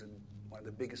accident he's one of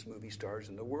the biggest movie stars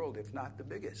in the world, if not the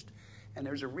biggest. And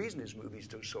there's a reason his movies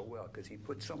do so well, because he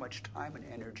puts so much time and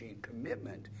energy and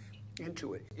commitment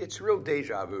into it. It's real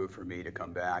deja vu for me to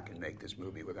come back and make this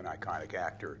movie with an iconic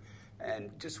actor.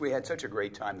 And just, we had such a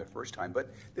great time the first time.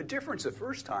 But the difference the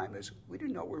first time is we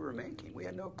didn't know what we were making. We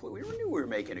had no clue. We knew we were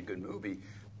making a good movie.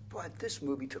 But this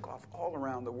movie took off all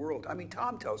around the world. I mean,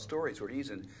 Tom tells stories where he's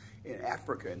in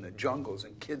Africa, in the jungles,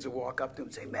 and kids will walk up to him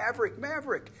and say, Maverick,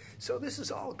 Maverick. So this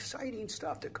is all exciting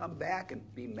stuff, to come back and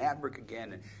be Maverick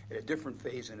again at a different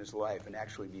phase in his life and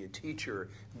actually be a teacher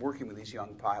working with these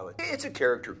young pilots. It's a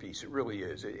character piece, it really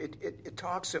is. It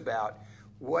talks about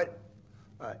what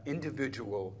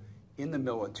individual in the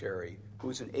military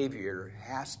who's an aviator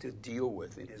has to deal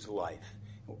with in his life,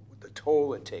 the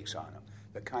toll it takes on him,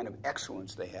 the kind of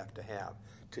excellence they have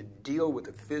to deal with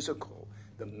the physical,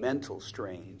 the mental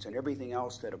strains, and everything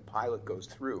else that a pilot goes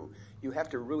through. You have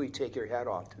to really take your hat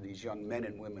off to these young men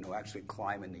and women who actually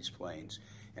climb in these planes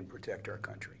and protect our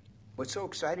country. What's so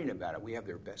exciting about it, we have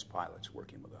their best pilots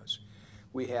working with us.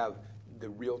 We have the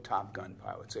real Top Gun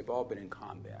pilots. They've all been in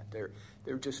combat.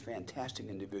 They're just fantastic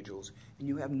individuals, and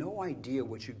you have no idea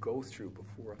what you go through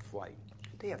before a flight.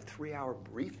 They have 3-hour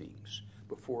briefings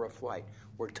before a flight,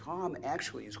 where Tom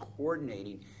actually is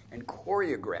coordinating and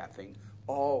choreographing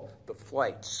all the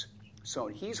flights. So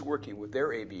he's working with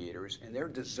their aviators, and they're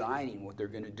designing what they're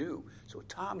going to do. So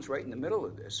Tom's right in the middle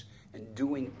of this and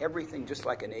doing everything just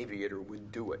like an aviator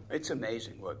would do it. It's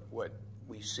amazing what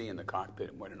we see in the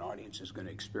cockpit and what an audience is going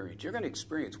to experience. You're going to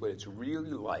experience what it's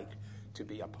really like to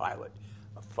be a pilot,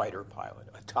 a fighter pilot,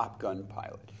 a Top Gun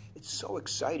pilot. It's so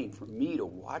exciting for me to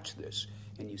watch this,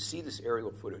 and you see this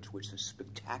aerial footage, which is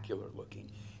spectacular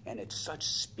looking, and at such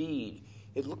speed,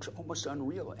 it looks almost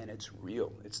unreal, and it's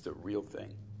real. It's the real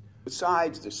thing.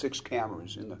 Besides the 6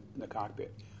 cameras in the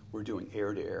cockpit, we're doing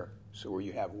air-to-air, so where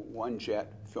you have one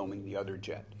jet filming the other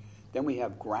jet. Then we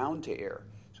have ground-to-air.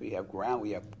 So you have ground,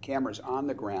 we have cameras on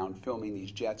the ground filming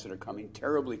these jets that are coming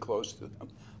terribly close to them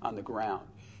on the ground.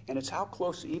 And it's how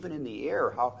close, even in the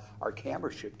air, how our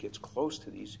camera ship gets close to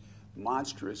these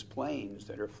monstrous planes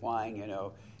that are flying, you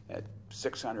know, at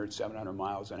 600, 700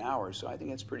 miles an hour. So I think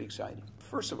that's pretty exciting.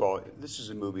 First of all, this is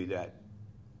a movie that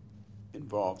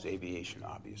involves aviation,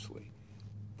 obviously.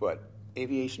 But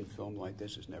aviation film like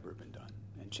this has never been done,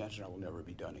 and chances are will never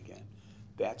be done again.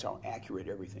 That's how accurate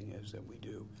everything is that we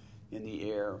do. In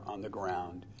the air, on the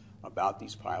ground, about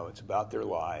these pilots, about their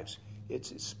lives.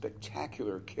 It's a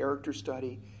spectacular character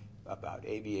study about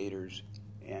aviators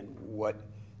and what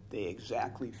they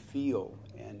exactly feel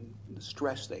and the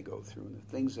stress they go through and the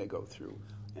things they go through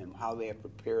and how they have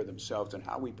prepared themselves, and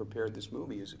how we prepared this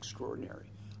movie is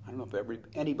extraordinary. I don't know if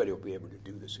anybody will be able to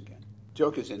do this again.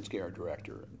 Joe Kosinski, our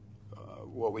director,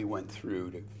 what we went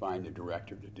through to find a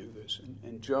director to do this.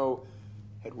 And Joe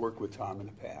had worked with Tom in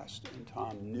the past, and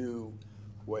Tom knew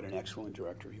what an excellent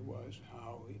director he was,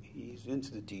 how he's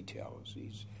into the details.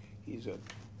 He's a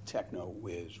techno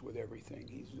whiz with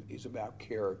everything. He's about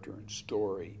character and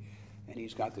story and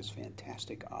he's got this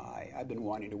fantastic eye. I've been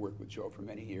wanting to work with Joe for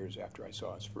many years after I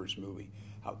saw his first movie,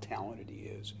 how talented he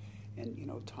is. And, you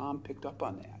know, Tom picked up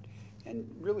on that. And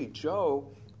really, Joe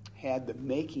had the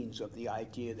makings of the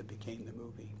idea that became the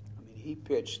movie. I mean, he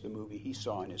pitched the movie he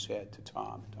saw in his head to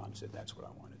Tom. Tom said, that's what I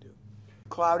want to do.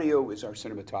 Claudio is our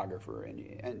cinematographer,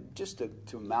 and just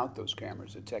to mount those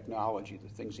cameras, the technology, the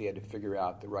things he had to figure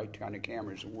out, the right kind of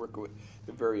cameras, and work with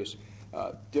the various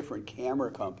different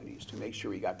camera companies to make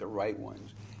sure he got the right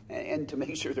ones, and to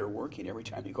make sure they're working every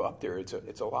time you go up there.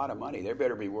 It's a lot of money. They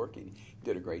better be working. He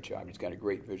did a great job. He's got a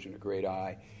great vision, a great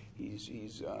eye.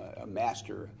 He's a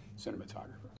master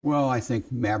cinematographer. Well, I think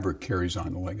Maverick carries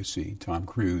on the legacy. Tom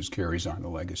Cruise carries on the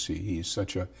legacy. He's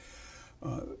such a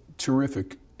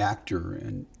terrific actor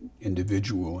and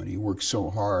individual, and he works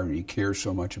so hard, and he cares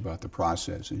so much about the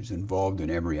process, and he's involved in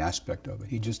every aspect of it.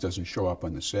 He just doesn't show up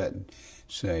on the set and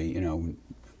say, you know,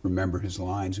 remember his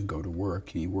lines and go to work.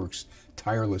 He works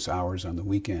tireless hours on the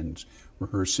weekends,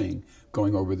 rehearsing,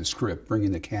 going over the script,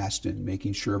 bringing the cast in,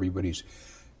 making sure everybody's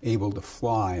able to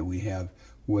fly. We have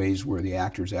ways where the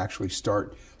actors actually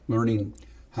start learning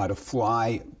how to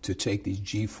fly to take these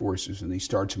G-forces, and he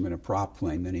starts them in a prop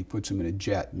plane, then he puts them in a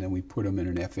jet, and then we put them in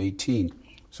an F-18.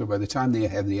 So by the time they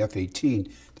have the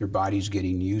F-18, their body's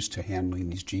getting used to handling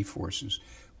these G-forces,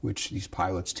 which these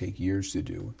pilots take years to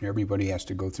do. Everybody has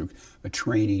to go through a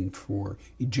training for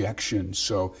ejection,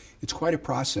 so it's quite a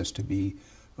process to be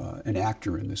an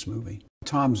actor in this movie.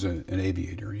 Tom's an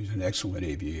aviator. He's an excellent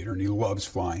aviator, and he loves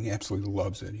flying, absolutely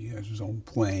loves it. He has his own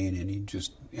plane, and he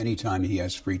just, anytime he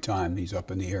has free time, he's up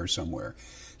in the air somewhere.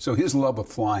 So his love of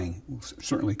flying will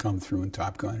certainly come through in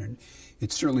Top Gun, and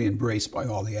it's certainly embraced by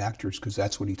all the actors because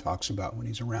that's what he talks about when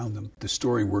he's around them. The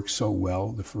story works so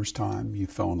well the first time you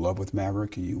fell in love with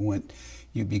Maverick, and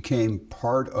you became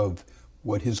part of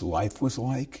what his life was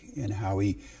like and how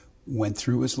he went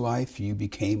through his life. You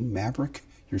became Maverick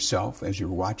yourself as you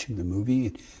were watching the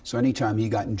movie. So anytime he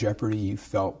got in jeopardy, you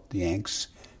felt the angst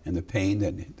and the pain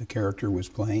that the character was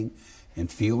playing and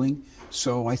feeling.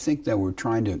 So I think that we're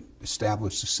trying to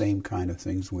establish the same kind of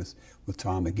things with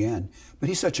Tom again. But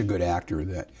he's such a good actor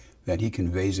that he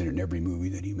conveys it in every movie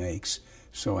that he makes.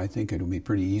 So I think it'll be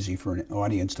pretty easy for an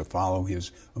audience to follow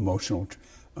his emotional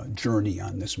journey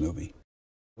on this movie.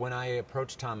 When I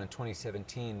approached Tom in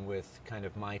 2017 with kind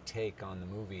of my take on the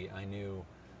movie, I knew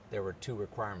there were two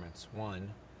requirements.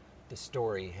 One, the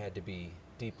story had to be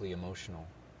deeply emotional.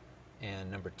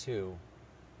 And number two,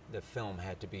 the film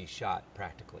had to be shot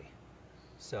practically.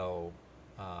 So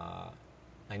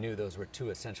I knew those were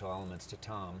two essential elements to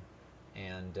Tom,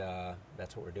 and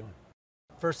that's what we're doing.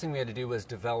 First thing we had to do was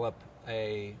develop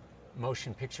a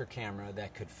motion picture camera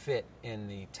that could fit in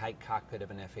the tight cockpit of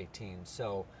an F-18.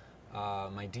 So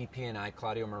my DP and I,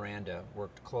 Claudio Miranda,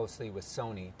 worked closely with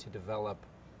Sony to develop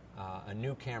a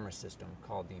new camera system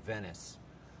called the Venice,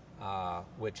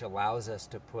 which allows us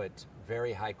to put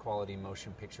very high quality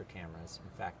motion picture cameras,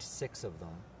 in fact 6 of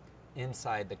them,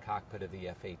 inside the cockpit of the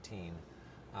F-18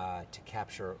 to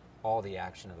capture all the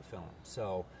action of the film.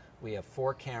 So we have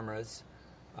 4 cameras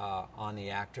on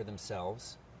the actor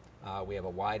themselves. We have a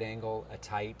wide angle, a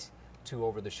tight, 2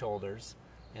 over the shoulders,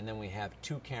 and then we have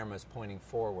 2 cameras pointing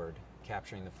forward,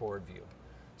 capturing the forward view.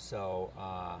 So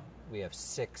we have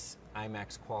 6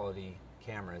 IMAX quality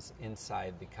cameras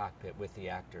inside the cockpit with the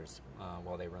actors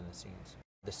while they run the scenes.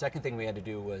 The second thing we had to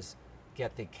do was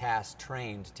get the cast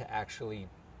trained to actually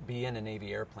be in a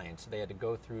Navy airplane. So they had to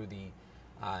go through the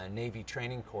Navy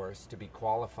training course to be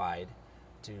qualified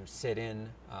to sit in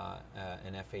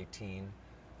an F-18,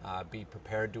 be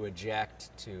prepared to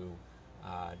eject, to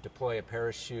deploy a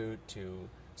parachute, to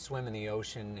swim in the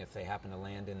ocean if they happen to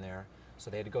land in there. So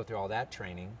they had to go through all that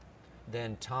training.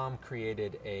 Then Tom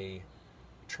created a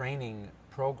training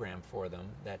program for them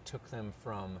that took them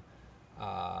from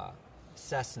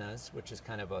Cessnas, which is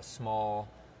kind of a small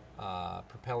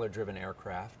propeller-driven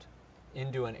aircraft,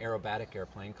 into an aerobatic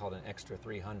airplane called an Extra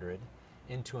 300,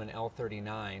 into an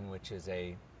L-39, which is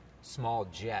a small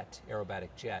jet, aerobatic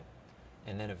jet,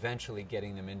 and then eventually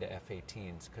getting them into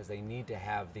F-18s because they need to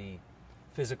have the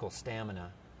physical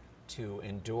stamina to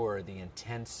endure the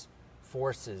intense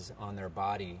forces on their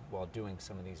body while doing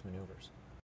some of these maneuvers.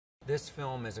 This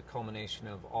film is a culmination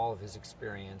of all of his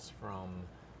experience from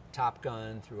Top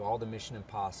Gun through all the Mission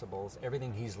Impossibles.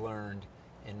 Everything he's learned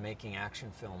in making action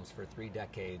films for 3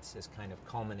 decades has kind of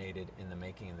culminated in the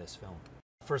making of this film.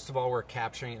 First of all, we're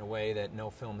capturing it in a way that no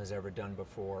film has ever done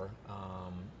before.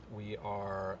 We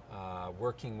are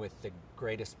working with the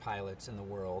greatest pilots in the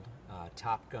world,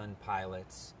 Top Gun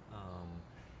pilots,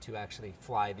 to actually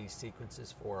fly these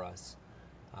sequences for us.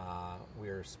 We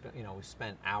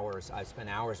spent hours. I spent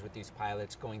hours with these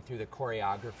pilots going through the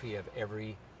choreography of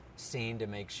every scene to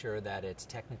make sure that it's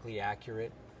technically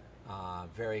accurate.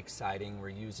 Very exciting. We're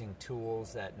using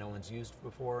tools that no one's used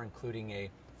before, including a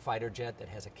fighter jet that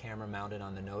has a camera mounted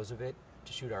on the nose of it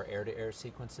to shoot our air-to-air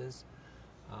sequences.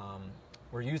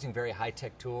 We're using very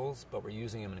high-tech tools, but we're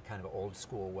using them in a kind of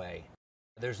old-school way.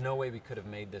 There's no way we could have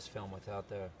made this film without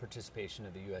the participation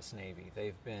of the U.S. Navy.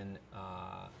 They've been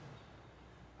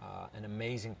an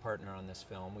amazing partner on this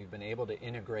film. We've been able to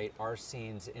integrate our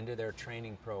scenes into their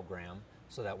training program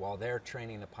so that while they're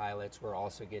training the pilots, we're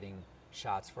also getting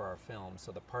shots for our film.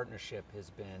 So the partnership has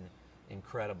been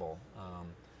incredible.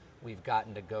 We've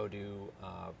gotten to go to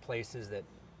places that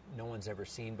no one's ever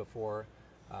seen before,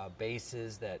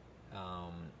 bases that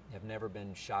have never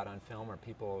been shot on film or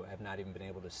people have not even been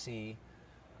able to see.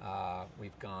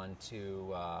 We've gone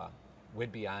to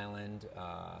Whidbey Island,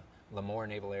 Lemoore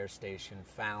Naval Air Station,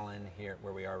 Fallon, here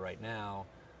where we are right now,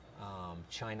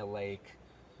 China Lake,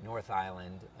 North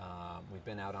Island. We've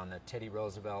been out on the Teddy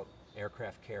Roosevelt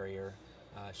aircraft carrier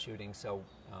shooting, so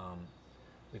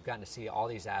we've gotten to see all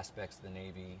these aspects of the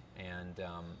Navy, and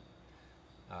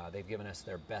they've given us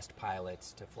their best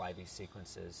pilots to fly these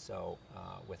sequences, so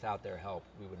without their help,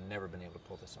 we would have never been able to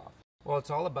pull this off. Well,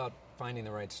 it's all about finding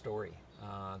the right story.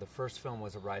 The first film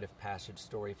was a rite of passage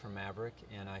story for Maverick,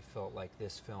 and I felt like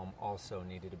this film also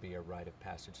needed to be a rite of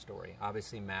passage story.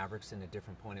 Obviously, Maverick's in a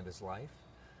different point of his life,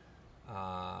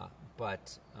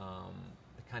 but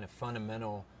the kind of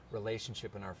fundamental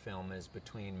relationship in our film is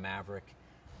between Maverick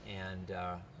and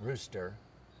Rooster,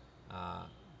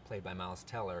 played by Miles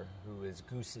Teller, who is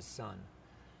Goose's son.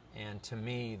 And to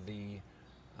me, the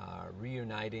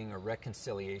reuniting or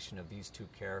reconciliation of these two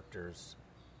characters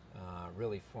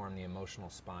really formed the emotional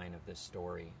spine of this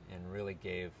story and really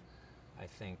gave, I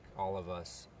think, all of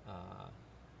us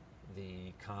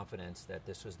the confidence that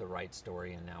this was the right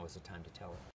story and now is the time to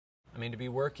tell it. I mean, to be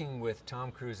working with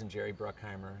Tom Cruise and Jerry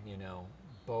Bruckheimer, you know,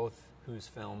 both whose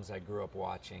films I grew up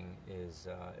watching,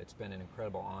 it's been an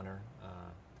incredible honor.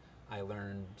 I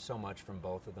learned so much from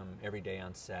both of them every day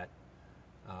on set.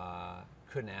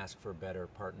 Couldn't ask for better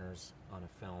partners on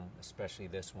a film, especially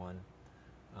this one.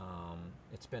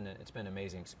 It's been an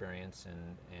amazing experience,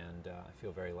 and I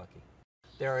feel very lucky.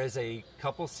 There is a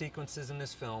couple sequences in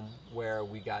this film where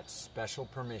we got special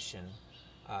permission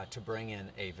to bring in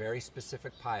a very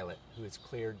specific pilot who is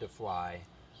cleared to fly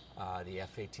the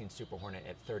F-18 Super Hornet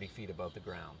at 30 feet above the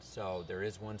ground. So there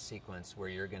is one sequence where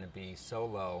you're going to be so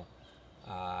low,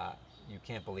 you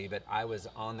can't believe it. I was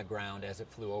on the ground as it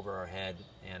flew over our head,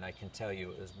 and I can tell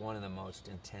you it was one of the most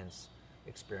intense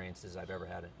experiences I've ever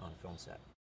had on a film set.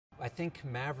 I think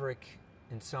Maverick,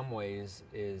 in some ways,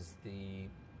 is the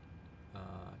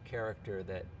character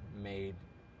that made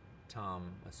Tom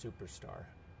a superstar.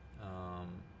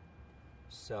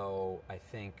 So I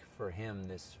think for him,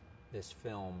 this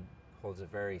film holds a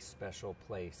very special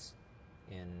place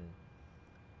in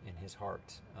his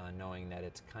heart, knowing that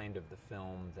it's kind of the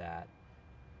film that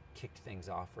kicked things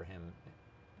off for him,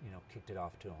 you know, kicked it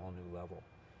off to a whole new level.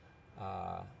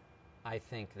 I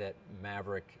think that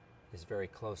Maverick is very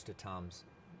close to Tom's.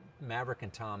 Maverick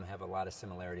and Tom have a lot of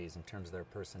similarities in terms of their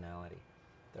personality.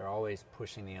 They're always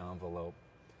pushing the envelope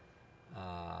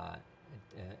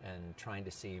and trying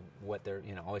to see what they're,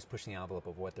 you know, always pushing the envelope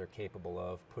of what they're capable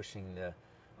of, pushing the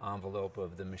envelope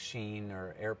of the machine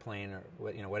or airplane or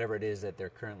what, you know, whatever it is that they're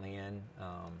currently in,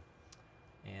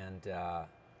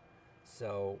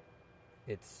 so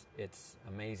it's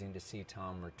amazing to see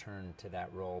Tom return to that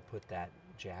role, put that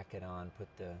jacket on, put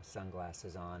the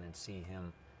sunglasses on, and see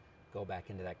him go back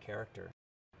into that character.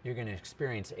 You're going to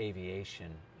experience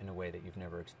aviation in a way that you've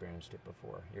never experienced it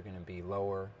before. You're going to be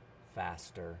lower,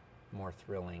 faster, more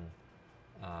thrilling.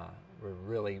 We're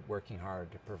really working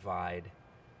hard to provide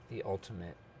the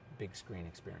ultimate big screen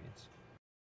experience.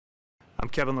 I'm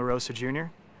Kevin LaRosa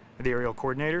Jr., the aerial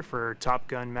coordinator for Top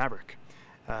Gun Maverick.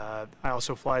 I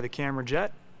also fly the camera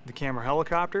jet, the camera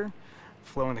helicopter,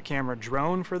 flown the camera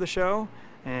drone for the show,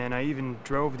 and I even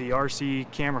drove the RC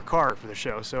camera car for the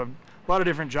show. So a lot of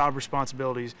different job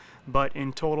responsibilities, but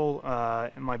in total,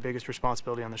 my biggest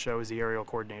responsibility on the show is the aerial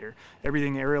coordinator.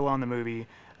 Everything aerial on the movie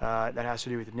that has to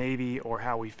do with the Navy or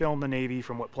how we film the Navy,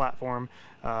 from what platform,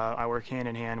 I work hand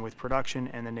in hand with production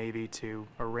and the Navy to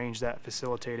arrange that,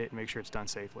 facilitate it, and make sure it's done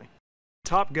safely.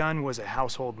 Top Gun was a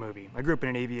household movie. I grew up in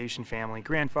an aviation family.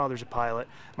 Grandfather's a pilot.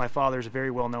 My father's a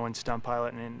very well-known stunt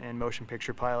pilot and motion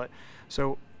picture pilot.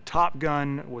 So Top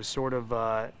Gun was sort of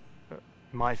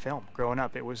my film growing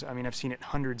up. It was, I mean, I've seen it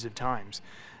hundreds of times.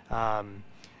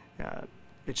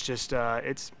 It's just,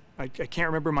 it's I can't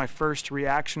remember my first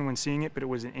reaction when seeing it, but it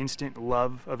was an instant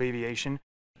love of aviation.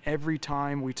 Every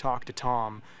time we talked to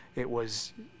Tom, it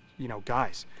was, you know,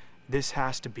 guys, this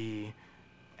has to be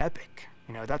epic.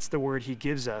 You know, that's the word he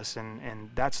gives us,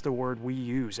 and that's the word we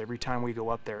use every time we go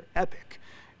up there, epic.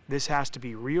 This has to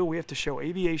be real. We have to show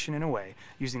aviation in a way,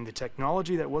 using the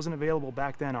technology that wasn't available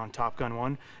back then on Top Gun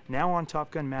 1. Now on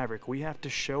Top Gun Maverick, we have to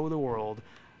show the world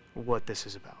what this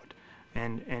is about.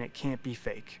 And it can't be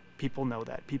fake. People know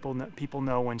that. People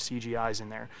know when CGI's in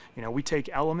there. You know, we take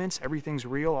elements, everything's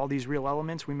real, all these real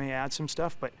elements, we may add some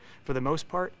stuff, but for the most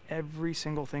part, every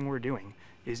single thing we're doing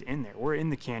is in there. We're in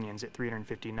the canyons at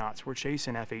 350 knots. We're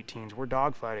chasing F-18s. We're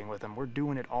dogfighting with them. We're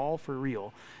doing it all for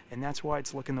real. And that's why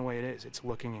it's looking the way it is. It's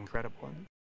looking incredible.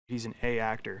 He's an A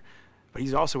actor, but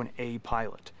he's also an A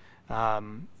pilot.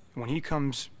 When he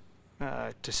comes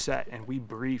to set and we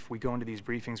go into these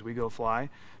briefings, we go fly,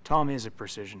 Tom is a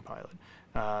precision pilot.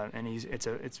 And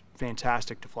it's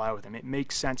fantastic to fly with him. It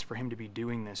makes sense for him to be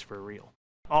doing this for real.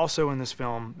 Also in this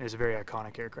film is a very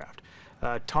iconic aircraft.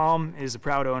 Tom is the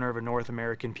proud owner of a North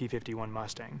American P-51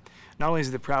 Mustang. Not only is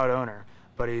he the proud owner,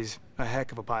 but he's a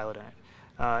heck of a pilot in it.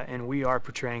 And we are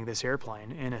portraying this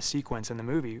airplane in a sequence in the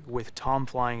movie with Tom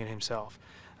flying it himself.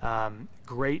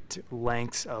 Great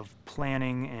lengths of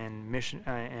planning and mission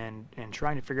and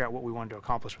trying to figure out what we wanted to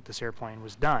accomplish with this airplane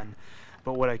was done.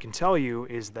 But what I can tell you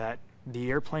is that the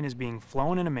airplane is being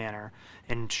flown in a manner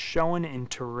and shown in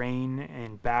terrain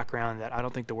and background that I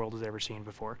don't think the world has ever seen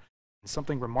before.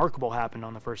 Something remarkable happened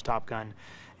on the first Top Gun,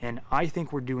 and I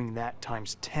think we're doing that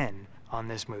times 10 on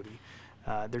this movie.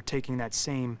 They're taking that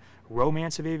same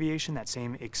romance of aviation, that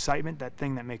same excitement, that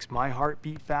thing that makes my heart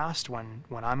beat fast when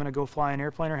I'm going to go fly an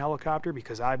airplane or helicopter,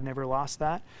 because I've never lost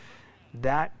that.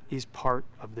 That is part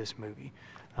of this movie.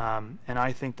 And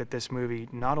I think that this movie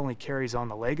not only carries on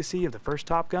the legacy of the first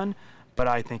Top Gun, but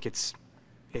I think it's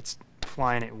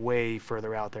flying it way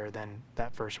further out there than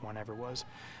that first one ever was.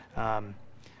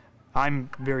 I'm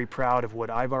very proud of what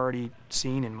I've already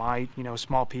seen in my,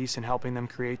 small piece in helping them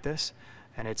create this,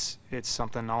 and it's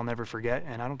something I'll never forget,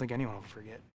 and I don't think anyone will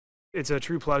forget. It's a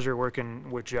true pleasure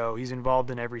working with Joe. He's involved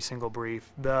in every single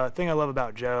brief. The thing I love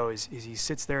about Joe is he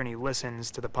sits there and he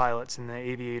listens to the pilots and the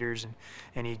aviators,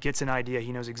 and he gets an idea.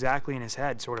 He knows exactly in his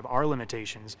head sort of our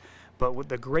limitations, but what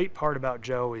the great part about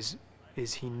Joe is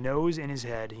he knows in his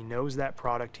head, he knows that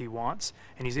product he wants,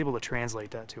 and he's able to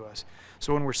translate that to us.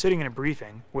 So when we're sitting in a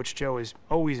briefing, which Joe is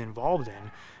always involved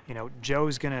in,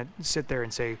 Joe's going to sit there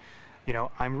and say,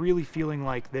 I'm really feeling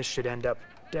like this should end up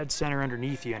dead center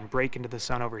underneath you and break into the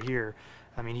sun over here.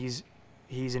 I mean,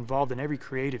 he's involved in every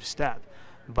creative step,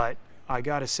 but I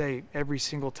gotta say, every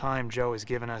single time Joe has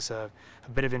given us a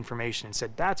bit of information and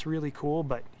said, that's really cool,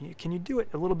 but can you do it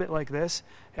a little bit like this?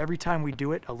 Every time we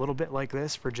do it a little bit like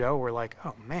this for Joe, we're like,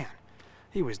 oh man,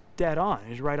 he was dead on.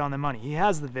 He's right on the money. He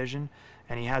has the vision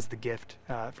and he has the gift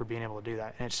for being able to do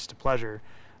that. And it's just a pleasure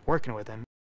working with him.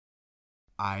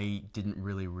 I didn't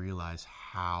really realize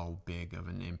how big of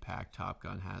an impact Top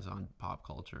Gun has on pop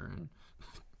culture and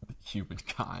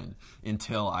humankind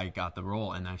until I got the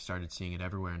role and I started seeing it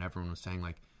everywhere, and everyone was saying,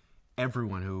 like,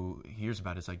 everyone who hears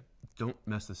about it is like, don't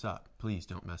mess this up, please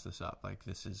don't mess this up, like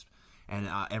this is, and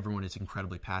everyone is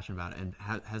incredibly passionate about it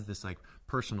and has this like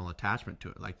personal attachment to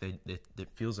it, like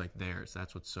it feels like theirs.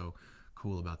 That's what's so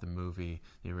cool about the movie,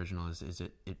 the original, is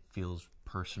it feels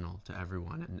personal to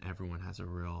everyone, and everyone has a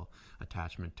real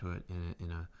attachment to it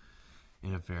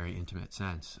in a very intimate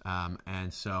sense,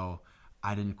 and so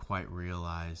I didn't quite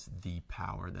realize the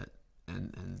power that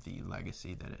and the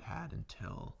legacy that it had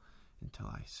until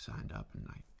I signed up and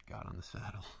I got on the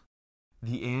saddle.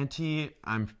 The ante,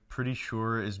 I'm pretty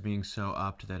sure, is being so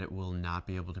upped that it will not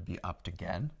be able to be upped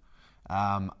again.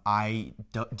 I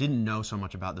didn't know so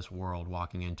much about this world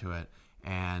walking into it,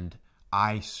 and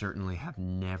I certainly have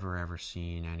never ever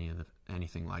seen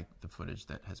anything like the footage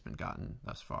that has been gotten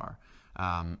thus far.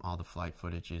 All the flight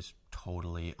footage is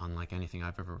totally unlike anything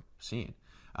I've ever seen,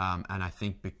 and I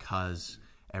think because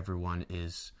everyone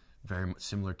is very much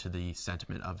similar to the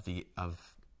sentiment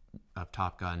of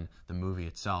Top Gun, the movie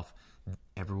itself.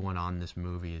 Everyone on this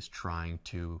movie is trying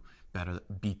to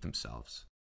beat themselves.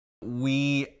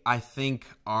 We, I think,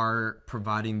 are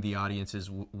providing the audiences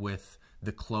with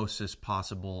the closest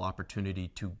possible opportunity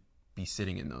to be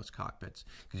sitting in those cockpits,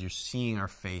 because you're seeing our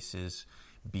faces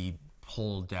be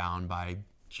pulled down by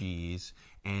G's,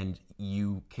 and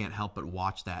you can't help but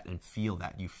watch that and feel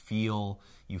that. You feel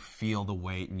the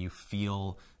weight, and you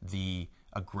feel the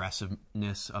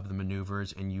aggressiveness of the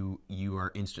maneuvers, and you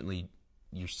are instantly,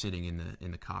 you're sitting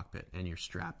in the cockpit and you're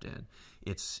strapped in.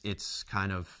 It's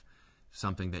kind of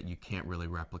something that you can't really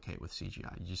replicate with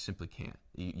CGI. You just simply can't.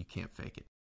 You can't fake it.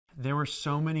 There were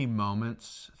so many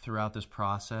moments throughout this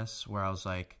process where I was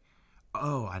like,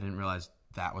 oh, I didn't realize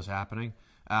that was happening.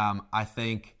 I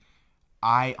think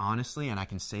I honestly, and I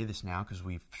can say this now because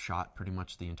we've shot pretty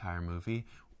much the entire movie,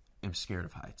 am scared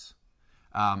of heights.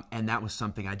 And that was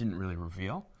something I didn't really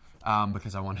reveal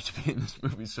because I wanted to be in this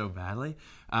movie so badly.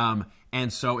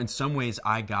 And so in some ways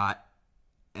I got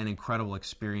an incredible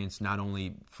experience, not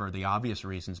only for the obvious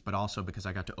reasons, but also because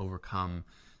I got to overcome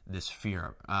this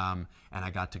fear. And I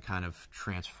got to kind of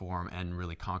transform and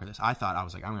really conquer this. I thought, I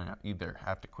was like, I'm going to either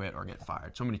have to quit or get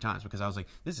fired so many times because I was like,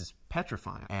 this is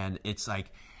petrifying. And it's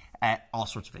like all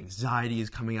sorts of anxiety is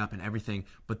coming up and everything.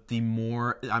 But the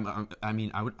more, I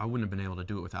wouldn't have been able to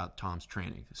do it without Tom's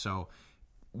training. So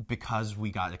because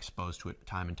we got exposed to it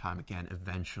time and time again,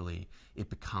 eventually it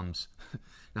becomes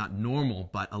not normal,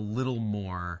 but a little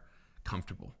more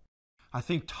comfortable. I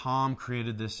think Tom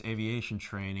created this aviation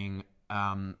training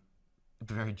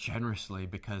very generously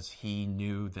because he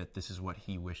knew that this is what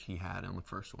he wished he had in the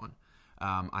first one.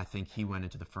 I think he went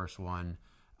into the first one,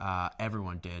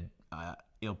 everyone did,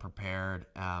 ill-prepared,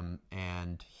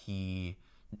 and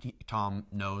Tom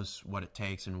knows what it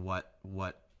takes and what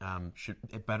should,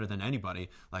 better than anybody,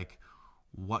 like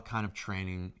what kind of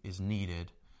training is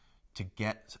needed to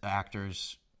get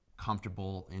actors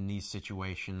comfortable in these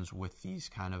situations with these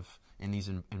kind of, in these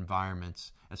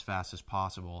environments as fast as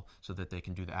possible so that they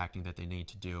can do the acting that they need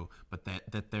to do, but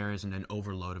that there isn't an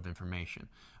overload of information.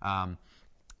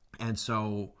 And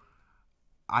so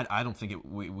I don't think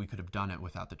we could have done it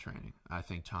without the training. I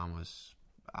think Tom was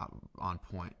on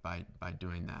point by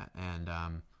doing that. And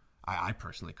I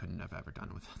personally couldn't have ever done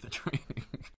it without the training.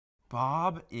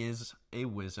 Bob is a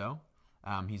wizzo.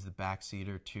 He's the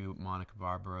backseater to Monica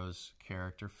Barbaro's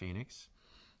character, Phoenix.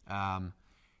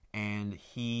 And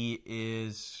he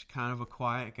is kind of a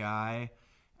quiet guy,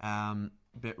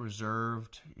 bit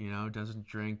reserved, doesn't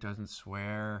drink, doesn't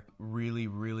swear, really,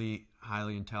 really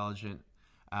highly intelligent,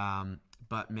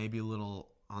 but maybe a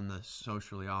little on the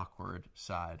socially awkward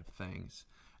side of things.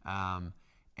 I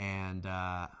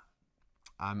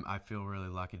feel really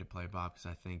lucky to play Bob because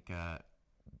I think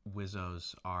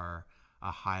wizzos are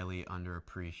a highly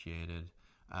underappreciated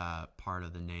part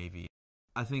of the Navy.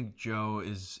 I think Joe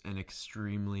is an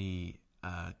extremely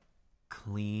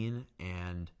clean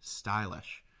and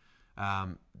stylish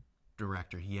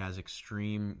director. He has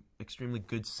extremely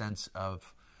good sense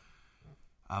of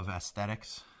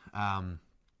aesthetics and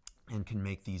can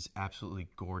make these absolutely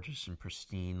gorgeous and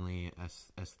pristinely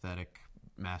aesthetic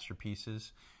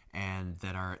masterpieces, and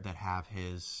that have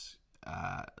his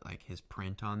his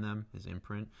print on them, his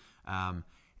imprint,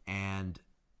 and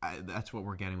that's what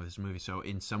we're getting with this movie. So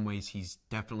in some ways, he's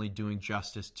definitely doing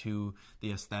justice to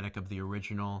the aesthetic of the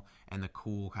original and the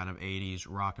cool kind of 80s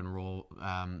rock and roll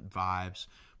vibes,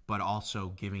 but also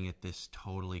giving it this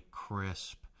totally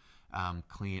crisp,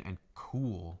 clean, and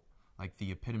cool, like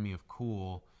the epitome of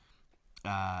cool,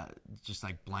 just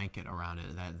like blanket around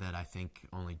it that I think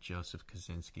only Joseph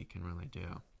Kosinski can really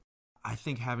do. I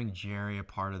think having Jerry a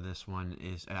part of this one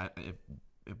is it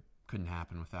couldn't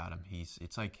happen without him.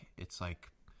 It's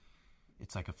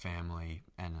like a family,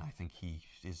 and I think he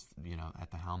is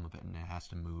at the helm of it, and it has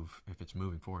to move. If it's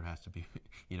moving forward, it has to be.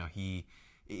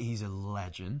 He's a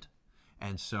legend,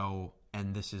 and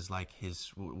this is like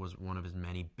was one of his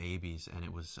many babies, and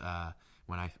it was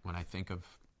when I think of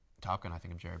Top Gun, I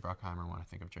think of Jerry Bruckheimer. When I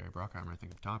think of Jerry Bruckheimer, I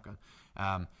think of Top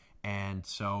Gun. And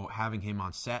so having him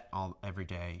on set every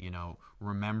day,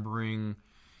 remembering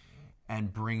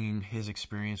and bringing his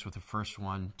experience with the first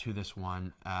one to this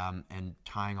one, and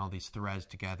tying all these threads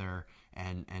together,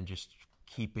 and just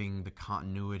keeping the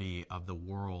continuity of the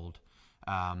world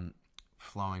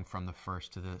flowing from the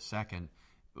first to the second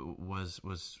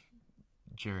was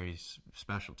Jerry's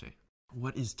specialty.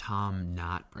 What is Tom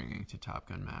not bringing to Top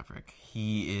Gun Maverick?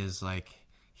 He is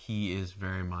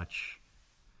very much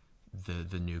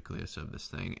the nucleus of this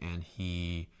thing, and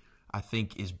I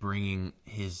think is bringing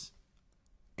his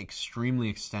extremely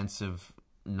extensive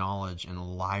knowledge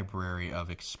and library of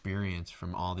experience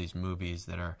from all these movies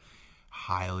that are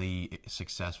highly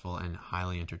successful and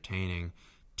highly entertaining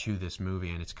to this movie,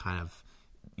 and it's kind of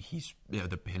he's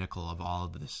the pinnacle of all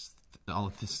of this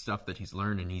stuff that he's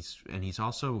learned, and he's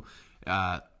also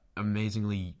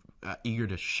amazingly eager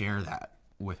to share that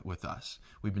with us.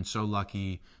 We've been so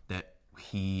lucky that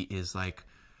he is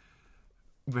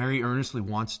very earnestly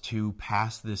wants to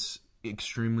pass this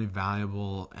extremely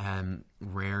valuable and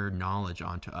rare knowledge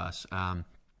onto us,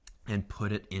 and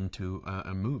put it into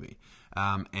a movie.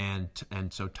 And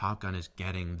so Top Gun is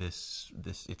getting this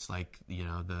it's like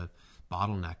the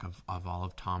bottleneck of all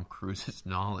of Tom Cruise's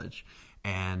knowledge,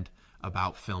 and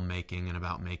about filmmaking and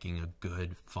about making a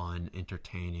good, fun,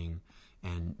 entertaining,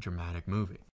 and dramatic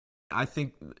movie. I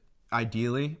think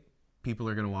ideally people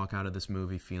are going to walk out of this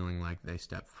movie feeling like they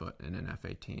stepped foot in an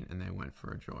F-18 and they went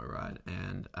for a joyride,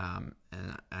 and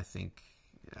I think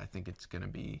it's going to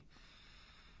be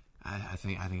I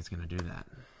think it's going to do that.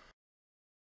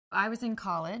 I was in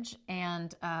college,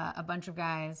 and a bunch of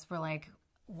guys were like,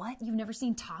 "What? You've never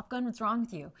seen Top Gun? What's wrong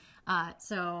with you?"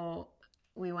 So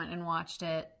we went and watched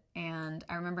it, and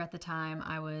I remember at the time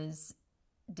I was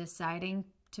deciding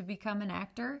to become an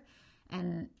actor,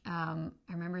 and I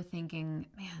remember thinking,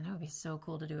 man, that would be so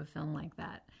cool to do a film like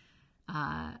that.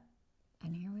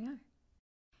 And here we are.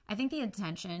 I think the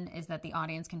intention is that the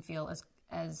audience can feel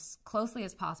as closely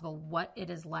as possible what it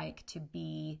is like to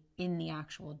be in the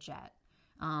actual jet.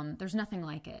 There's nothing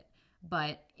like it,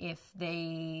 but if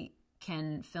they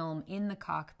can film in the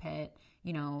cockpit,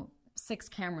 6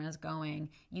 cameras going,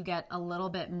 you get a little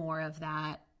bit more of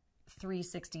that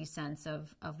 360 sense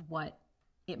of what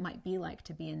it might be like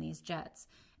to be in these jets.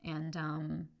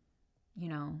 And,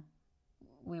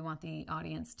 we want the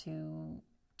audience to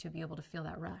be able to feel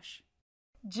that rush.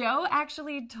 Joe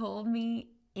actually told me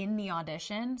in the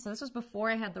audition, so this was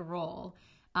before I had the role,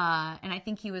 and I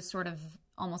think he was sort of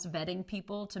almost vetting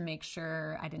people to make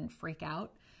sure I didn't freak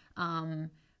out.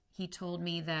 He told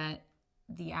me that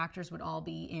the actors would all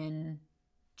be in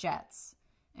jets,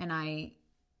 and I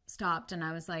stopped and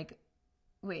I was like,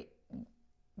 wait,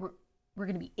 we're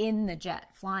going to be in the jet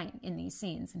flying in these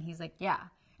scenes? And he's like, yeah.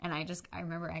 And I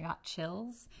remember I got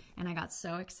chills and I got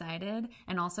so excited,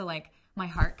 and also like my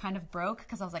heart kind of broke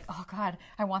because I was like, oh God,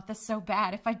 I want this so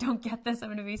bad. If I don't get this, I'm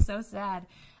going to be so sad,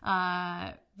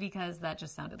 because that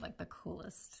just sounded like the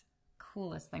coolest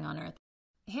thing on earth.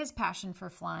 His passion for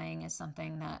flying is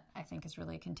something that I think is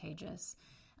really contagious,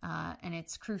 and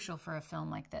it's crucial for a film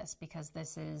like this because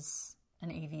this is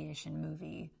an aviation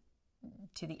movie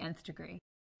to the nth degree.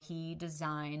 He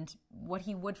designed what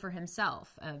he would for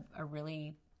himself, a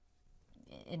really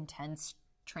intense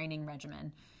training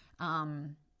regimen.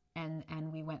 And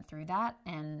we went through that,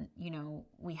 and,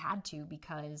 we had to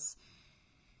because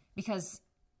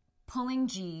pulling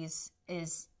G's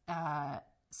is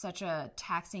such a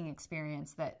taxing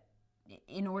experience that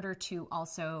in order to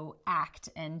also act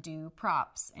and do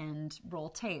props and roll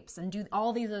tapes and do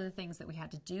all these other things that we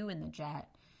had to do in the jet,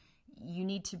 you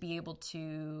need to be able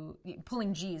to,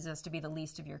 pulling G's has to be the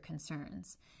least of your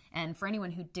concerns. And for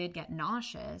anyone who did get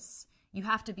nauseous, you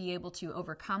have to be able to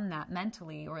overcome that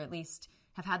mentally, or at least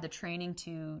have had the training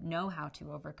to know how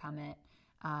to overcome it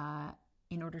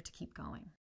in order to keep going.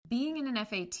 Being in an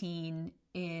F-18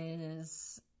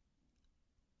 is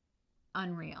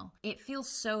unreal. It feels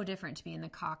so different to be in the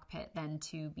cockpit than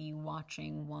to be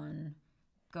watching one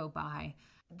go by.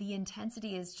 The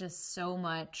intensity is just so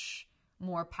much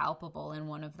more palpable in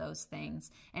one of those things.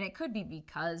 And it could be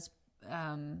because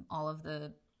all of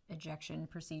the ejection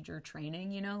procedure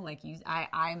training,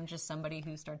 I'm just somebody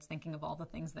who starts thinking of all the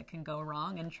things that can go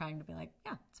wrong and trying to be like,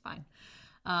 yeah, it's fine.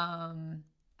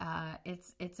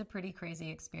 It's a pretty crazy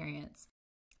experience.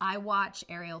 I watch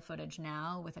aerial footage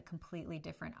now with a completely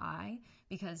different eye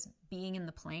because being in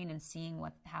the plane and seeing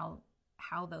how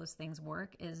those things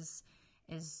work is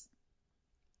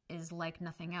like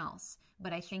nothing else.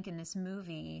 But I think in this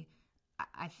movie,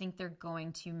 I think they're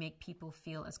going to make people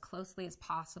feel as closely as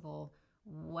possible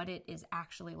what it is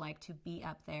actually like to be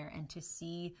up there and to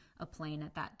see a plane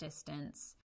at that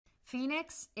distance.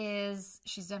 Phoenix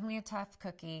she's definitely a tough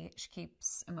cookie. She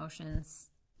keeps emotions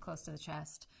close to the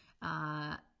chest.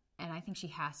 And I think she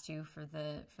has to for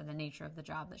the nature of the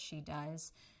job that she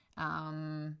does.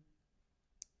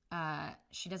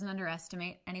 She doesn't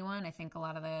underestimate anyone. I think a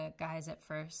lot of the guys at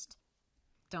first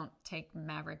don't take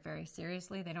Maverick very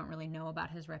seriously. They don't really know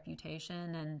about his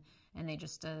reputation, and they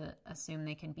just assume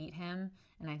they can beat him.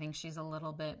 And I think she's a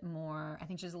little bit more, I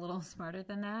think she's a little smarter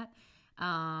than that.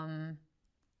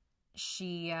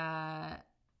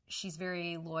 She's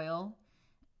very loyal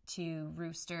to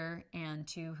Rooster and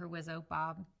to her Wizzo,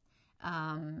 Bob.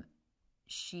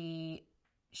 She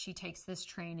takes this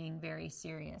training very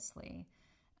seriously.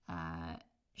 I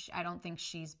don't think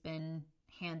she's been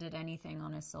handed anything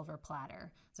on a silver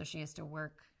platter, so she has to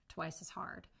work twice as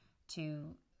hard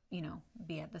to,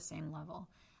 be at the same level.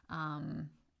 And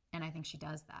I think she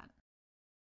does that.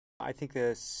 I think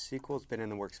the sequel's been in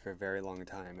the works for a very long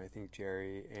time. I think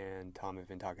Jerry and Tom have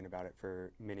been talking about it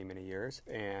for many, many years.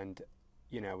 And,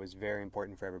 it was very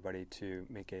important for everybody to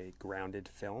make a grounded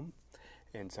film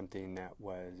and something that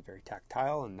was very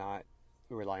tactile and not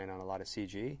relying on a lot of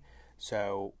CG.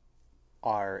 So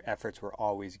our efforts were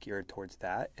always geared towards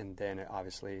that. And then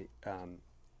obviously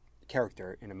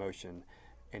character and emotion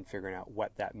and figuring out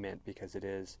what that meant, because it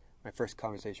is my first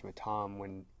conversation with Tom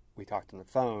when we talked on the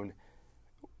phone.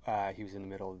 He was in the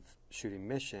middle of shooting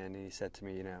Mission, and he said to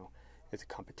me, you know, it's a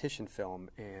competition film,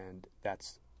 and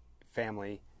that's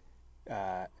family.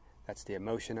 That's the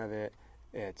emotion of it.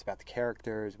 It's about the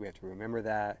characters. We have to remember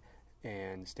that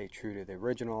and stay true to the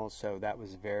original. So that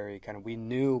was very kind of, we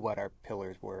knew what our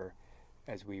pillars were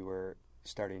as we were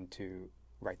starting to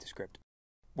write the script.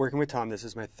 Working with Tom, this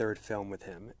is my third film with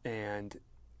him, and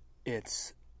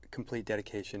it's complete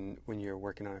dedication when you're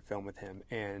working on a film with him,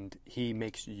 and he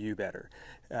makes you better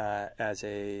as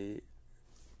a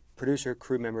producer,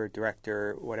 crew member,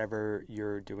 director, whatever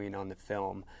you're doing on the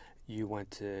film. You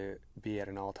want to be at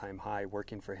an all-time high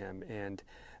working for him, and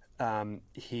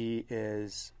he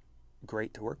is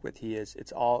great to work with. He's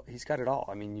got it all.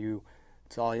 I mean,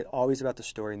 it's always about the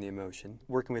story and the emotion.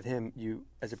 Working with him, you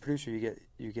as a producer,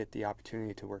 you get the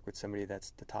opportunity to work with somebody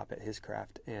that's the top at his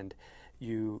craft, and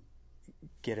you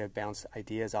get to bounce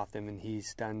ideas off them. And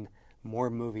he's done more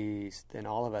movies than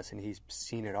all of us, and he's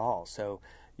seen it all. So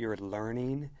you're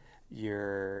learning.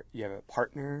 You have a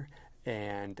partner,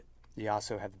 and you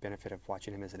also have the benefit of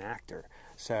watching him as an actor.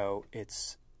 So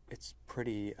it's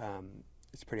pretty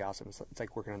awesome. It's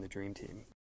like working on the dream team.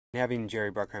 Having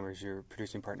Jerry Bruckheimer as your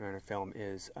producing partner on a film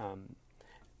is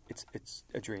it's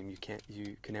a dream.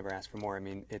 You can never ask for more. I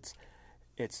mean,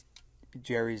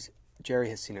 Jerry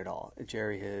has seen it all.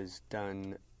 Jerry has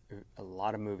done a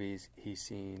lot of movies. He's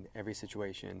seen every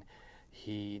situation.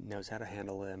 He knows how to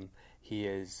handle them. He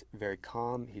is very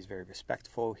calm. He's very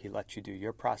respectful. He lets you do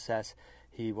your process.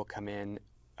 He will come in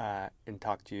and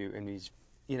talk to you,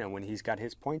 and when he's got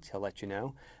his points, he'll let you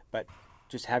know. But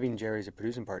just having Jerry as a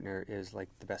producing partner is like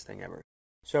the best thing ever.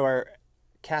 So our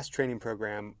cast training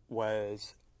program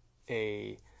was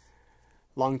a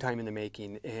long time in the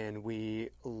making, and we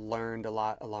learned a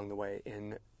lot along the way.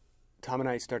 And Tom and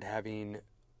I started having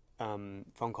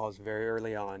phone calls very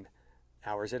early on,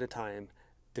 hours at a time,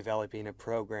 developing a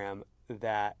program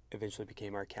that eventually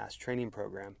became our cast training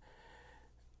program.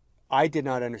 I did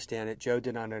not understand it. Joe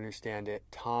did not understand it.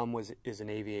 Tom is an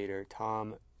aviator.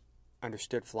 Tom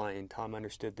understood flying. Tom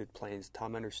understood the planes.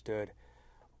 Tom understood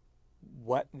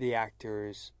what the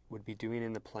actors would be doing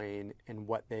in the plane and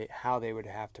how they would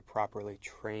have to properly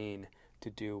train to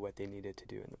do what they needed to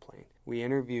do in the plane. We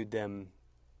interviewed them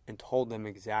and told them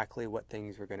exactly what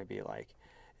things were going to be like,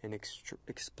 and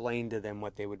explained to them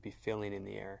what they would be feeling in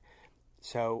the air.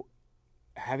 So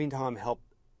having Tom help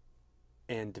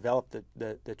and develop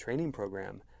the training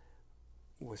program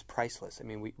was priceless. I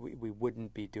mean, we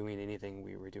wouldn't be doing anything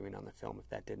we were doing on the film if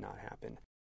that did not happen.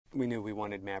 We knew we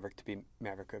wanted Maverick to be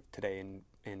Maverick of today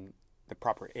and the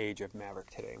proper age of Maverick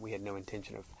today. We had no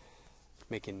intention of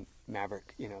making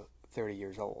Maverick, 30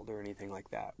 years old or anything like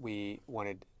that. We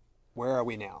wanted, where are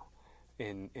we now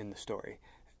in the story?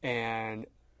 And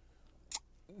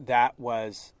that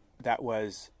was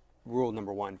rule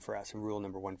number one for us, and rule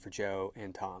number one for Joe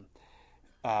and Tom.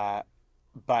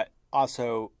 But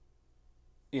also,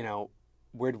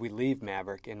 where did we leave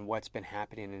Maverick and what's been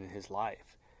happening in his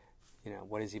life?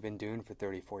 What has he been doing for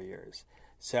 34 years?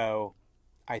 So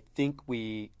I think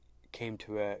we came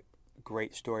to a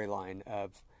great storyline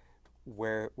of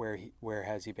where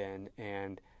has he been,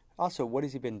 and also what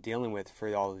has he been dealing with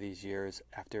for all of these years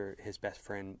after his best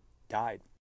friend died.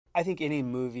 I think any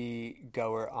movie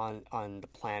goer on the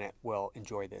planet will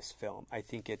enjoy this film. I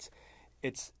think it's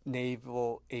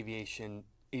naval aviation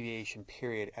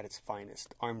period at its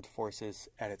finest, armed forces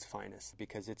at its finest,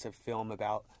 because it's a film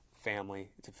about family,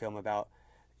 it's a film about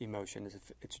emotion,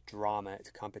 it's drama,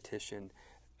 it's competition.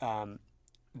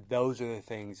 Those are the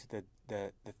things that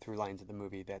the through lines of the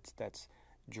movie that's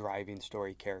driving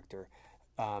story, character.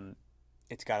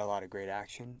 It's got a lot of great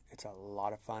action, it's a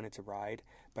lot of fun, it's a ride,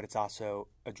 but it's also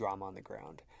a drama on the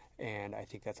ground. And I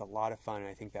think that's a lot of fun, and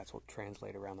I think that's what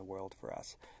translates around the world for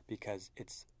us, because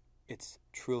it's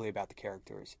truly about the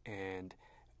characters, and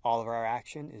all of our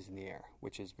action is in the air,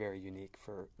 which is very unique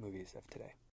for movies of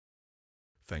today.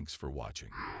 Thanks for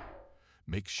watching.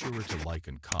 Make sure to like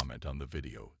and comment on the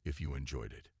video if you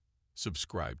enjoyed it.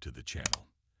 Subscribe to the channel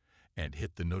and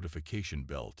hit the notification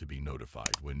bell to be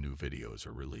notified when new videos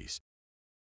are released.